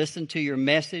or listen to your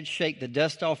message, shake the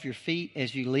dust off your feet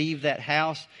as you leave that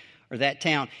house or that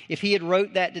town. If he had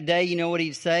wrote that today, you know what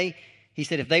he'd say? He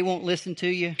said, if they won't listen to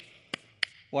you,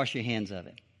 wash your hands of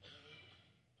it.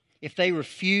 If they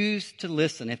refuse to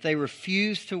listen, if they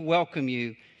refuse to welcome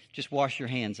you, just wash your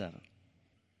hands of them.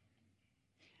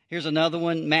 Here's another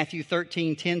one, Matthew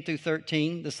 13, 10 through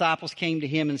 13. Disciples came to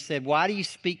him and said, why do you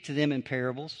speak to them in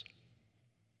parables?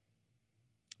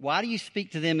 Why do you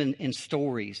speak to them in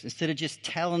stories instead of just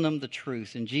telling them the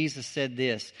truth? And Jesus said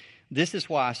this is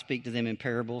why I speak to them in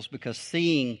parables, because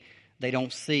seeing they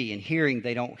don't see, and hearing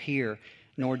they don't hear,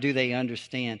 nor do they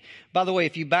understand. By the way,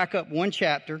 if you back up one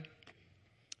chapter,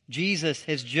 Jesus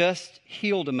has just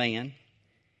healed a man,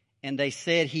 and they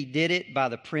said he did it by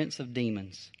the prince of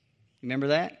demons. Remember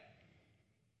that?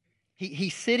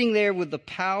 He's sitting there with the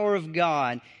power of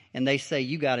God, and they say,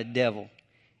 you got a devil.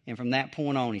 And from that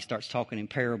point on, he starts talking in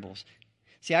parables.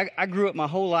 See, I grew up my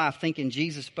whole life thinking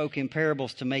Jesus spoke in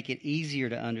parables to make it easier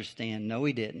to understand. No,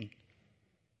 he didn't.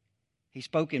 He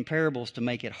spoke in parables to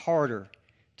make it harder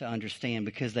to understand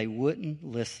because they wouldn't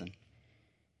listen.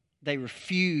 They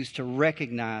refused to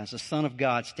recognize the Son of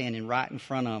God standing right in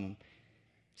front of them.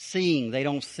 Seeing, they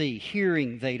don't see.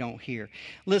 Hearing, they don't hear.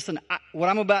 Listen, what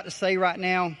I'm about to say right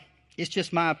now, it's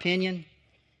just my opinion.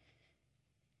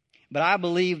 But I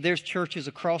believe there's churches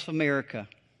across America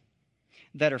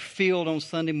that are filled on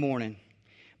Sunday morning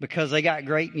because they got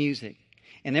great music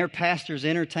and their pastor's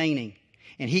entertaining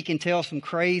and he can tell some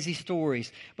crazy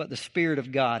stories, but the Spirit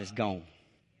of God is gone.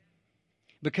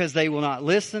 Because they will not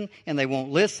listen, and they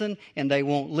won't listen, and they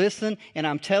won't listen. And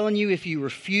I'm telling you, if you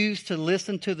refuse to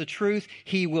listen to the truth,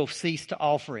 He will cease to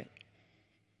offer it.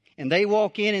 And they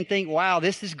walk in and think, wow,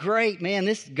 this is great, man.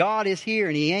 This God is here,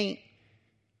 and He ain't.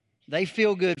 They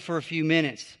feel good for a few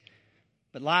minutes,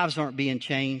 but lives aren't being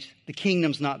changed. The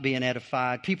kingdom's not being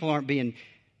edified. People aren't being...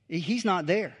 He's not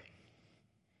there.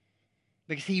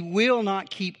 Because He will not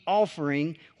keep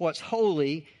offering what's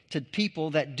holy to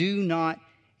people that do not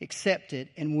accept it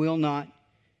and will not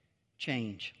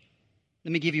change.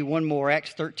 Let me give you one more.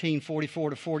 Acts 13, 44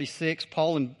 to 46.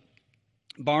 Paul and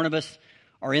Barnabas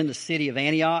are in the city of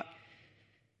Antioch.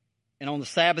 And on the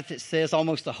Sabbath it says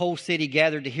almost the whole city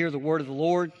gathered to hear the word of the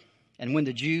Lord. And when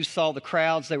the Jews saw the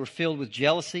crowds, they were filled with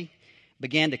jealousy,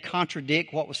 began to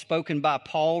contradict what was spoken by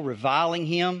Paul, reviling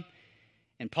him.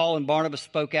 And Paul and Barnabas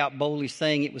spoke out boldly,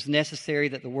 saying it was necessary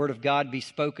that the word of God be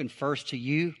spoken first to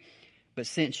you. But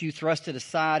since you thrust it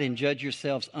aside and judge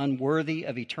yourselves unworthy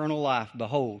of eternal life,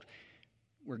 behold,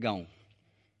 we're gone.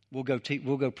 We'll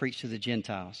go preach to the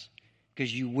Gentiles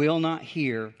because you will not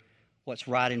hear what's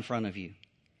right in front of you.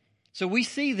 So we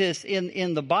see this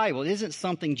in the Bible. It isn't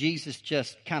something Jesus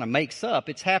just kind of makes up.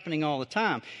 It's happening all the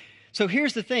time. So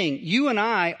here's the thing. You and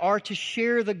I are to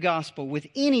share the gospel with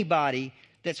anybody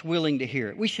that's willing to hear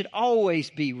it. We should always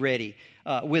be ready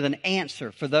with an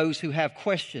answer for those who have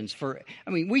questions.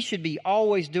 We should be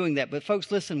always doing that. But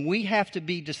folks, listen, we have to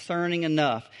be discerning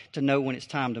enough to know when it's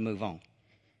time to move on.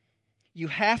 You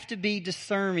have to be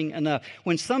discerning enough.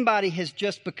 When somebody has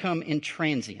just become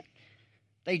intransient,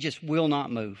 they just will not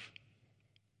move.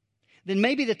 Then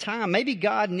maybe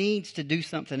God needs to do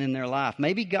something in their life.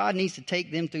 Maybe God needs to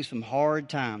take them through some hard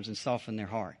times and soften their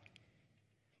heart.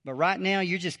 But right now,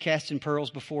 you're just casting pearls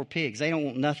before pigs. They don't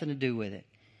want nothing to do with it.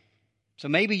 So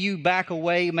maybe you back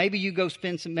away. Maybe you go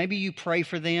maybe you pray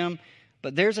for them.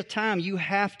 But there's a time you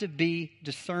have to be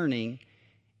discerning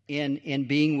in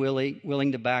being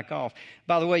willing to back off.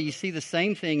 By the way, you see the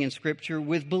same thing in Scripture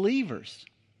with believers.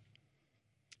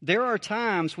 There are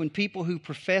times when people who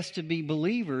profess to be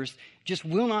believers just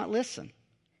will not listen.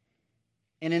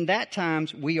 And in that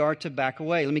times, we are to back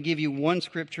away. Let me give you one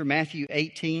scripture, Matthew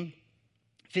 18,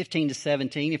 15 to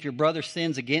 17. If your brother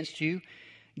sins against you,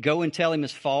 go and tell him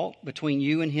his fault between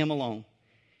you and him alone.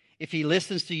 If he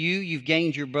listens to you, you've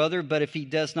gained your brother. But if he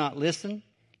does not listen,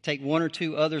 take one or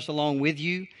two others along with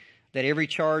you, that every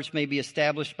charge may be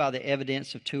established by the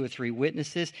evidence of 2 or 3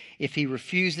 witnesses. If he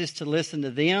refuses to listen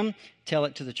to them, tell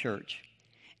it to the church.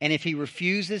 And if he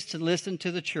refuses to listen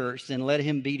to the church, then let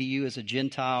him be to you as a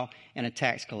Gentile and a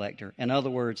tax collector. In other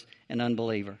words, an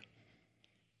unbeliever.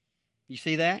 You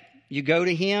see that? You go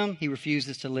to him, he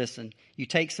refuses to listen. You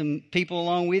take some people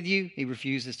along with you, he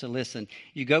refuses to listen.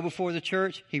 You go before the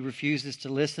church, he refuses to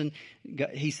listen.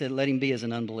 He said, let him be as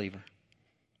an unbeliever.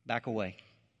 Back away.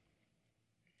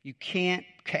 You can't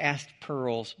cast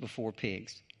pearls before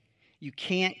pigs. You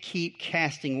can't keep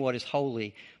casting what is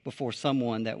holy before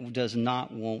someone that does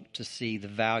not want to see the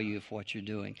value of what you're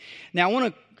doing. Now, I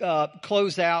want to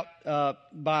close out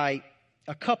by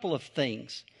a couple of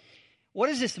things. What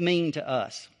does this mean to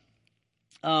us?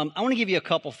 I want to give you a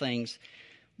couple things.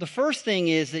 The first thing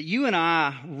is that you and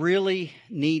I really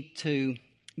need to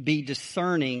be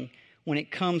discerning when it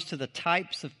comes to the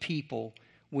types of people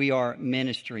we are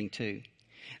ministering to.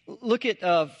 Look at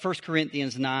 1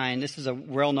 Corinthians 9. This is a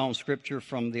well-known scripture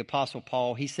from the Apostle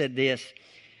Paul. He said this,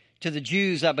 to the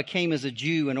Jews I became as a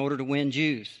Jew in order to win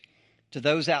Jews. To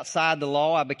those outside the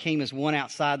law, I became as one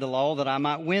outside the law that I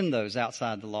might win those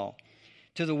outside the law.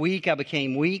 To the weak, I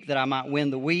became weak that I might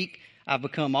win the weak. I've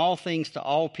become all things to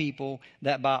all people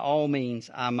that by all means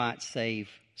I might save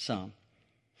some.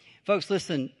 Folks,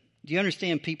 listen, do you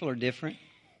understand people are different?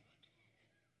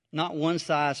 Not one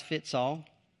size fits all.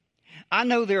 I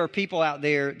know there are people out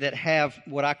there that have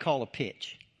what I call a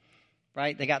pitch,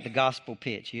 right? They got the gospel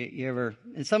pitch. You ever,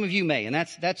 and some of you may, and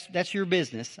that's your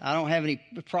business. I don't have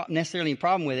necessarily any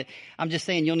problem with it. I'm just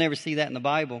saying you'll never see that in the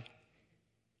Bible.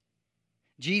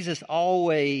 Jesus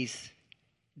always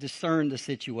discerned the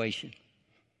situation.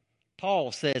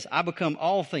 Paul says, I become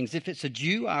all things. If it's a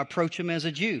Jew, I approach him as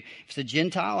a Jew. If it's a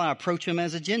Gentile, I approach him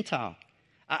as a Gentile.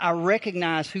 I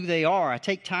recognize who they are. I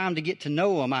take time to get to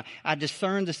know them. I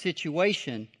discern the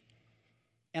situation,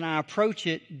 and I approach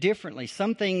it differently.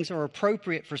 Some things are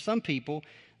appropriate for some people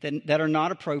that are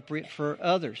not appropriate for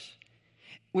others.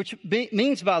 Which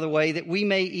means, by the way, that we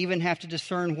may even have to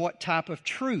discern what type of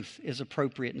truth is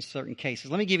appropriate in certain cases.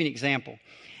 Let me give you an example.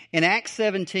 In Acts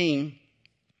 17,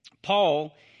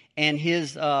 Paul and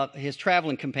his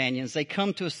traveling companions, they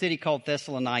come to a city called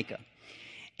Thessalonica.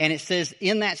 And it says,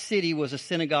 in that city was a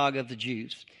synagogue of the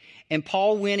Jews. And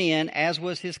Paul went in, as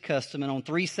was his custom, and on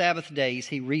 3 Sabbath days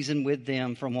he reasoned with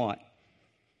them from what?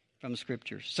 From the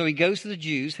Scriptures. So he goes to the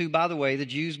Jews, who, by the way, the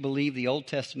Jews believe the Old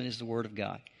Testament is the Word of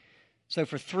God. So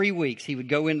for 3 weeks he would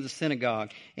go into the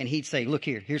synagogue and he'd say, look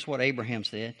here, here's what Abraham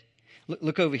said.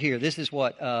 Look over here, this is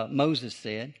what Moses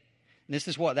said. This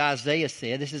is what Isaiah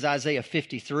said. This is Isaiah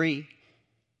 53.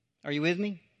 Are you with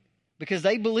me? Because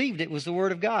they believed it was the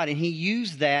Word of God, and he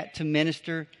used that to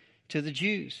minister to the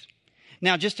Jews.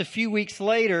 Now, just a few weeks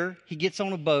later, he gets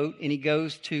on a boat and he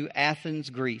goes to Athens,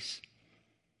 Greece.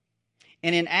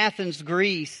 And in Athens,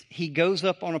 Greece, he goes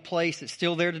up on a place that's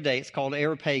still there today. It's called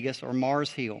Areopagus or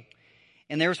Mars Hill.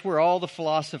 And there's where all the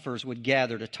philosophers would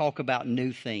gather to talk about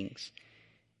new things.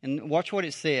 And watch what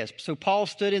it says. So Paul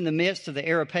stood in the midst of the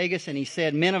Areopagus and he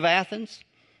said, Men of Athens,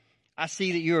 I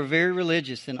see that you are very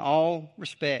religious in all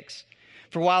respects.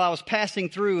 For while I was passing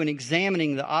through and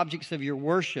examining the objects of your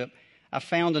worship, I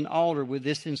found an altar with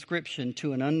this inscription,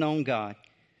 to an unknown God.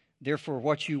 Therefore,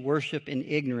 what you worship in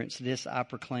ignorance, this I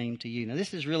proclaim to you. Now,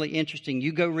 this is really interesting.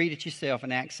 You go read it yourself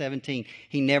in Acts 17.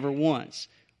 He never once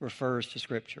refers to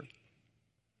Scripture.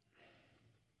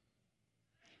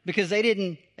 Because they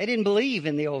didn't believe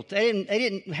in the Old.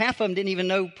 Half of them didn't even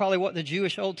know probably what the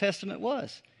Jewish Old Testament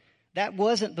was. That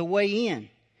wasn't the way in.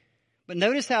 But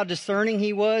notice how discerning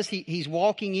he was. He's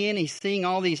walking in, he's seeing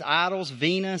all these idols,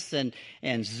 Venus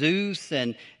and Zeus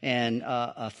and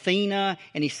Athena,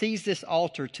 and he sees this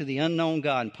altar to the unknown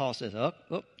God. And Paul says, oh,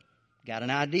 got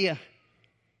an idea.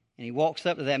 And he walks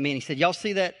up to that man. He said, y'all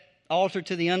see that altar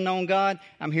to the unknown God?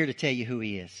 I'm here to tell you who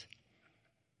he is.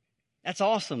 That's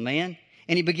awesome, man.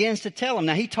 And he begins to tell him.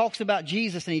 Now, he talks about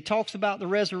Jesus and he talks about the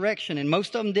resurrection, and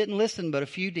most of them didn't listen, but a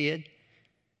few did.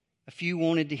 A few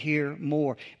wanted to hear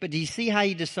more. But do you see how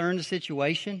he discerned the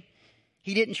situation?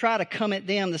 He didn't try to come at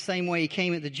them the same way he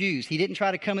came at the Jews. He didn't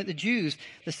try to come at the Jews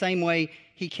the same way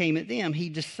he came at them. He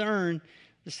discerned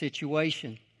the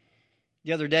situation.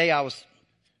 The other day I was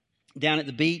down at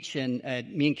the beach, and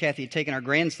me and Kathy had taken our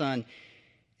grandson,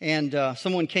 and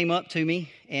someone came up to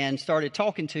me and started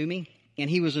talking to me, and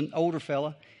he was an older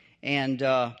fella, and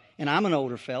I'm an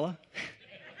older fella.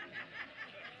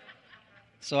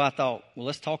 So I thought, well,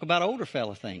 let's talk about older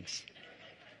fella things.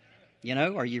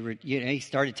 He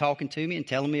started talking to me and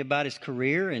telling me about his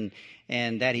career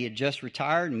and that he had just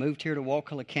retired and moved here to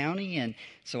Wakulla County. And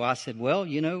so I said, well,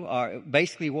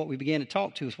 basically what we began to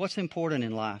talk to is what's important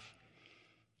in life.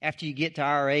 After you get to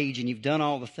our age and you've done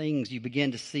all the things, you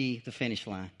begin to see the finish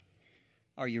line.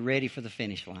 Are you ready for the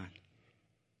finish line?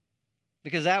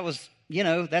 Because that was,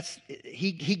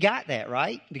 he got that,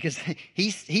 right? Because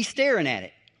he's staring at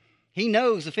it. He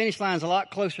knows the finish line is a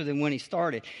lot closer than when he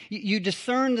started. You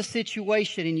discern the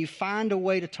situation and you find a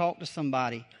way to talk to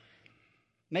somebody.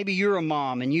 Maybe you're a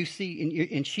mom and you see,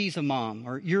 and she's a mom,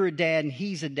 or you're a dad and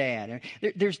he's a dad.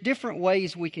 There's different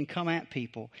ways we can come at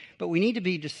people, but we need to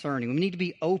be discerning. We need to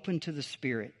be open to the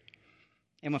Spirit.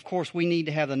 And of course, we need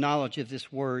to have the knowledge of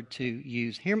this word to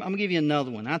use. Here, I'm going to give you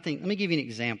another one. Let me give you an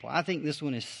example. I think this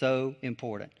one is so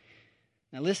important.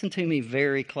 Now listen to me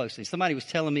very closely. Somebody was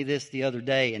telling me this the other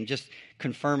day and just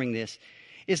confirming this.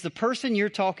 Is the person you're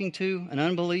talking to an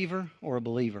unbeliever or a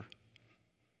believer?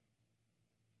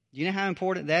 Do you know how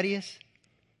important that is?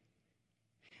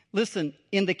 Listen,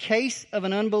 in the case of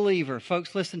an unbeliever,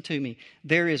 folks, listen to me.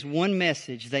 There is one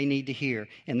message they need to hear,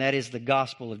 and that is the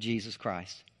gospel of Jesus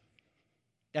Christ.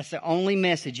 That's the only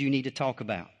message you need to talk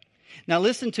about. Now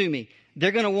listen to me.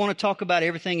 They're going to want to talk about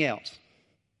everything else.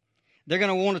 They're going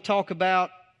to want to talk about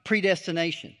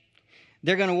predestination.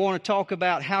 They're going to want to talk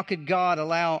about how could God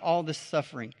allow all this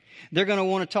suffering. They're going to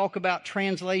want to talk about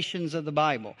translations of the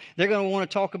Bible. They're going to want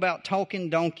to talk about talking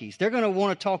donkeys. They're going to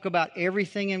want to talk about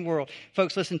everything in the world.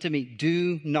 Folks, listen to me.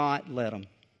 Do not let them.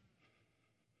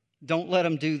 Don't let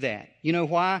them do that. You know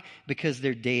why? Because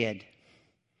they're dead.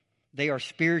 They are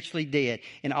spiritually dead.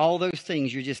 And all those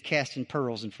things, you're just casting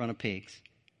pearls in front of pigs.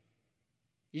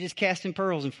 You're just casting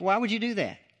pearls. Why would you do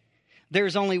that?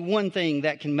 There's only one thing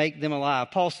that can make them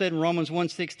alive. Paul said in Romans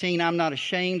 1:16, I'm not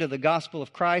ashamed of the gospel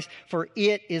of Christ, for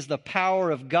it is the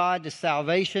power of God to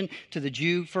salvation to the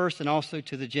Jew first and also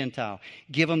to the Gentile.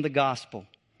 Give them the gospel.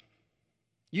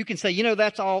 You can say,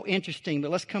 that's all interesting,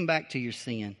 but let's come back to your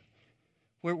sin.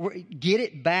 Get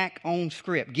it back on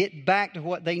script. Get back to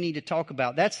what they need to talk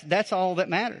about. That's all that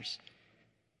matters.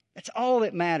 That's all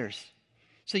that matters.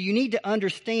 So you need to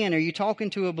understand, are you talking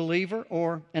to a believer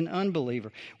or an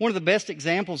unbeliever? One of the best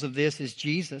examples of this is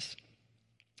Jesus.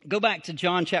 Go back to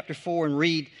John chapter 4 and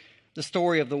read the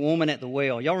story of the woman at the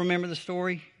well. Y'all remember the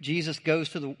story? Jesus goes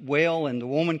to the well and the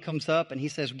woman comes up and he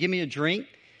says, give me a drink.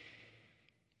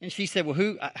 And she said,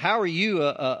 well, how are you,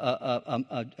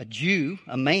 a Jew,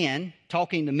 a man,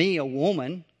 talking to me, a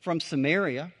woman from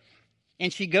Samaria?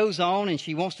 And she goes on and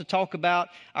she wants to talk about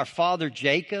our father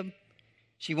Jacob.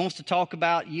 She wants to talk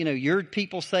about, your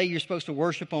people say you're supposed to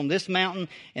worship on this mountain,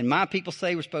 and my people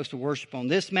say we're supposed to worship on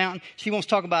this mountain. She wants to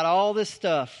talk about all this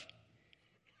stuff.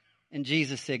 And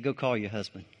Jesus said, go call your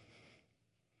husband.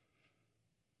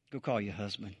 Go call your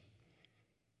husband.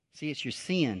 See, it's your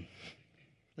sin.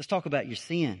 Let's talk about your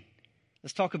sin.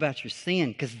 Let's talk about your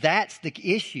sin, because that's the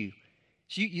issue.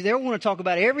 So they don't want to talk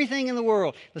about everything in the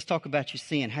world. Let's talk about your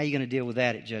sin. How are you going to deal with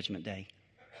that at Judgment Day?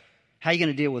 How are you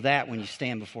going to deal with that when you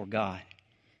stand before God?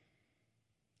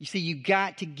 You see, you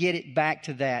got to get it back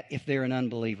to that if they're an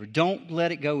unbeliever. Don't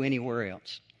let it go anywhere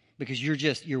else, because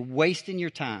you're wasting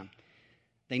your time.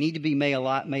 They need to be made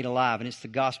alive, and it's the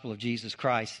gospel of Jesus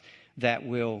Christ that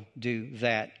will do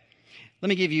that. Let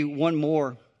me give you one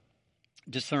more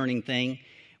discerning thing.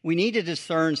 We need to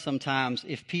discern sometimes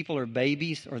if people are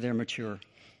babies or they're mature.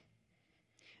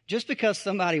 Just because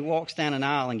somebody walks down an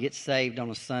aisle and gets saved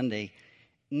on a Sunday,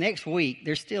 next week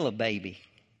they're still a baby.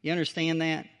 You understand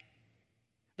that?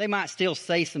 They might still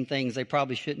say some things they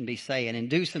probably shouldn't be saying and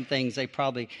do some things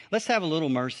let's have a little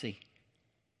mercy,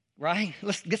 right?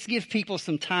 Let's give people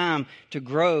some time to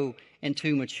grow and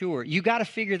to mature. You got to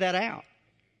figure that out.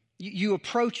 You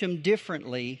approach them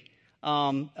differently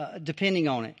depending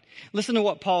on it. Listen to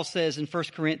what Paul says in 1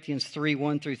 Corinthians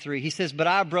 3:1-3. He says, but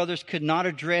I, brothers, could not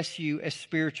address you as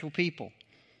spiritual people,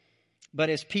 but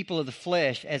as people of the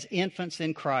flesh, as infants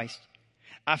in Christ.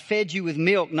 I fed you with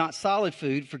milk, not solid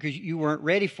food, because you weren't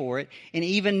ready for it. And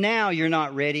even now you're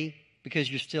not ready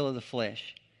because you're still of the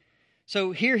flesh.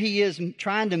 So here he is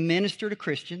trying to minister to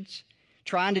Christians,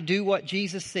 trying to do what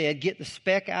Jesus said, get the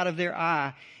speck out of their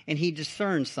eye, and he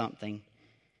discerns something.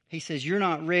 He says, you're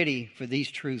not ready for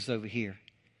these truths over here.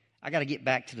 I got to get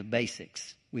back to the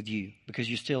basics with you because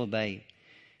you're still a babe.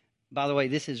 By the way,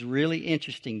 this is really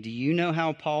interesting. Do you know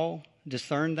how Paul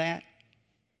discerned that?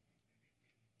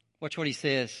 Watch what he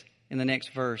says in the next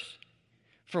verse.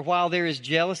 For while there is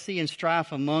jealousy and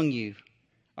strife among you,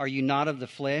 are you not of the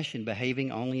flesh and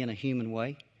behaving only in a human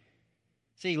way?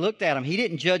 See, he looked at them. He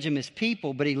didn't judge them as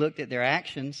people, but he looked at their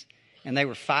actions, and they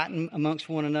were fighting amongst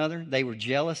one another. They were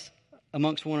jealous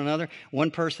amongst one another.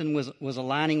 One person was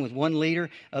aligning with one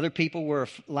leader. Other people were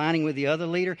aligning with the other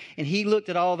leader. And he looked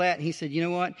at all that, and he said, you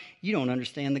know what? You don't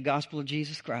understand the gospel of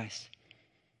Jesus Christ.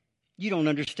 You don't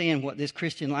understand what this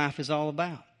Christian life is all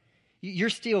about.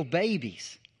 You're still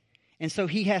babies. And so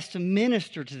he has to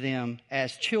minister to them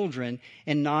as children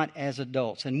and not as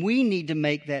adults. And we need to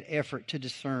make that effort to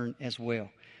discern as well.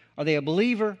 Are they a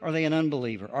believer? Are they an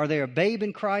unbeliever? Are they a babe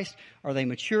in Christ? Are they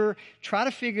mature? Try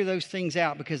to figure those things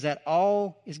out, because that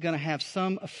all is going to have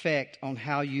some effect on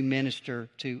how you minister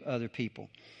to other people.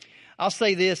 I'll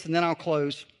say this and then I'll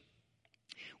close.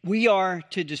 We are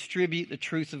to distribute the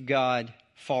truth of God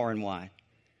far and wide.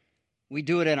 We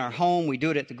do it in our home. We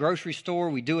do it at the grocery store.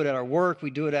 We do it at our work.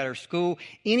 We do it at our school.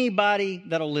 Anybody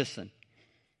that'll listen,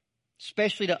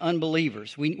 especially to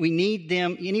unbelievers. We need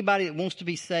them. Anybody that wants to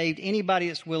be saved, anybody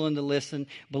that's willing to listen,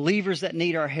 believers that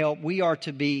need our help. We are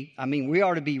to be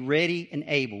ready and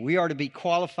able. We are to be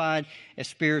qualified as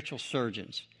spiritual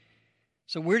surgeons.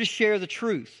 So we're to share the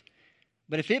truth.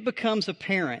 But if it becomes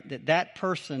apparent that that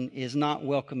person is not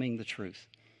welcoming the truth,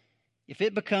 if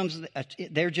it becomes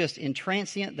they're just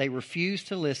intransient, they refuse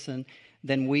to listen,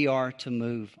 then we are to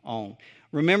move on.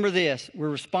 Remember this, we're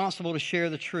responsible to share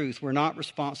the truth. We're not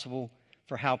responsible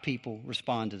for how people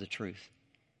respond to the truth.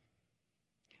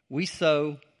 We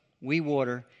sow, we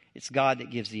water. It's God that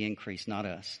gives the increase, not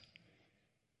us.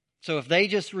 So if they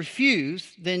just refuse,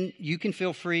 then you can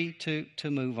feel free to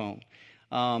move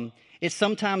on. It's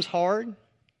sometimes hard,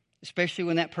 especially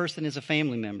when that person is a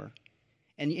family member.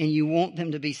 And you want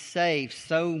them to be saved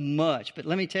so much. But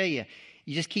let me tell you,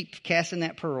 you just keep casting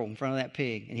that pearl in front of that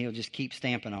pig, and he'll just keep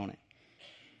stamping on it.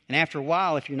 And after a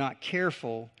while, if you're not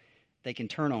careful, they can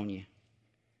turn on you.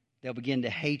 They'll begin to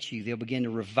hate you. They'll begin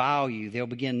to revile you. They'll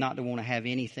begin not to want to have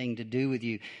anything to do with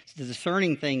you. So the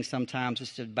discerning thing sometimes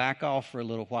is to back off for a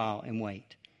little while and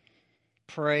wait.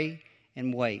 Pray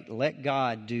and wait. Let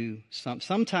God do something.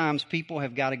 Sometimes people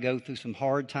have got to go through some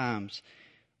hard times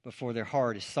before their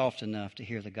heart is soft enough to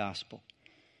hear the gospel.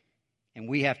 And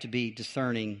we have to be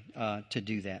discerning to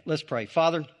do that. Let's pray.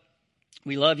 Father,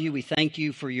 we love you. We thank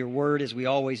you for your word as we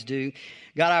always do.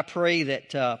 God, I pray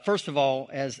that, first of all,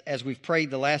 as we've prayed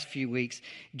the last few weeks,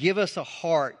 give us a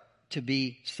heart to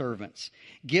be servants.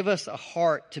 Give us a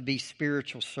heart to be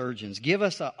spiritual surgeons. Give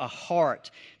us a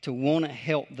heart to want to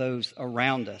help those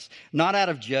around us. Not out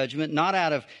of judgment, not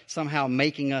out of somehow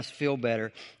making us feel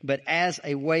better, but as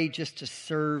a way just to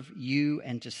serve you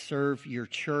and to serve your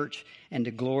church and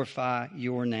to glorify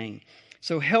your name.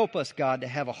 So help us, God, to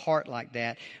have a heart like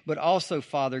that. But also,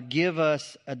 Father, give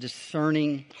us a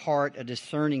discerning heart, a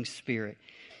discerning spirit.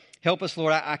 Help us,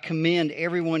 Lord. I commend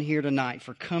everyone here tonight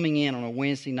for coming in on a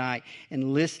Wednesday night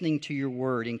and listening to your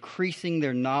word, increasing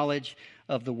their knowledge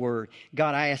of the word.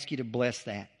 God, I ask you to bless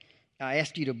that. I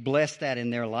ask you to bless that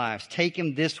in their lives. Take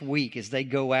them this week as they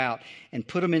go out and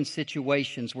put them in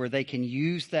situations where they can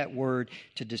use that word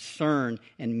to discern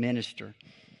and minister.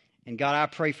 And God, I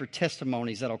pray for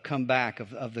testimonies that'll come back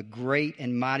of the great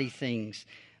and mighty things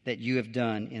that you have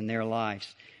done in their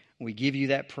lives. We give you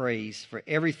that praise for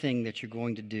everything that you're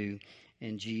going to do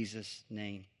in Jesus'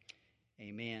 name.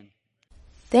 Amen.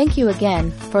 Thank you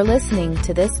again for listening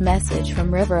to this message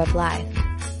from River of Life.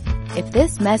 If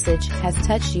this message has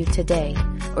touched you today,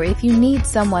 or if you need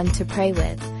someone to pray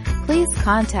with, please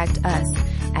contact us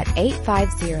at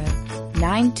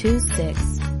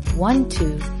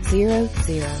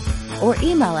 850-926-1200 or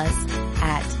email us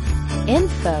at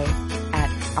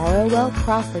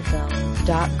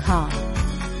info@rolcrawfordville.com.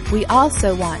 We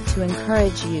also want to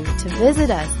encourage you to visit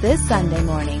us this Sunday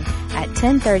morning at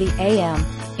 10:30 a.m.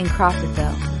 in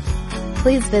Crawfordville.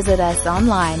 Please visit us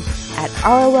online at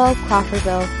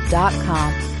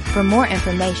rolcrawfordville.com for more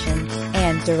information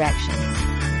and directions.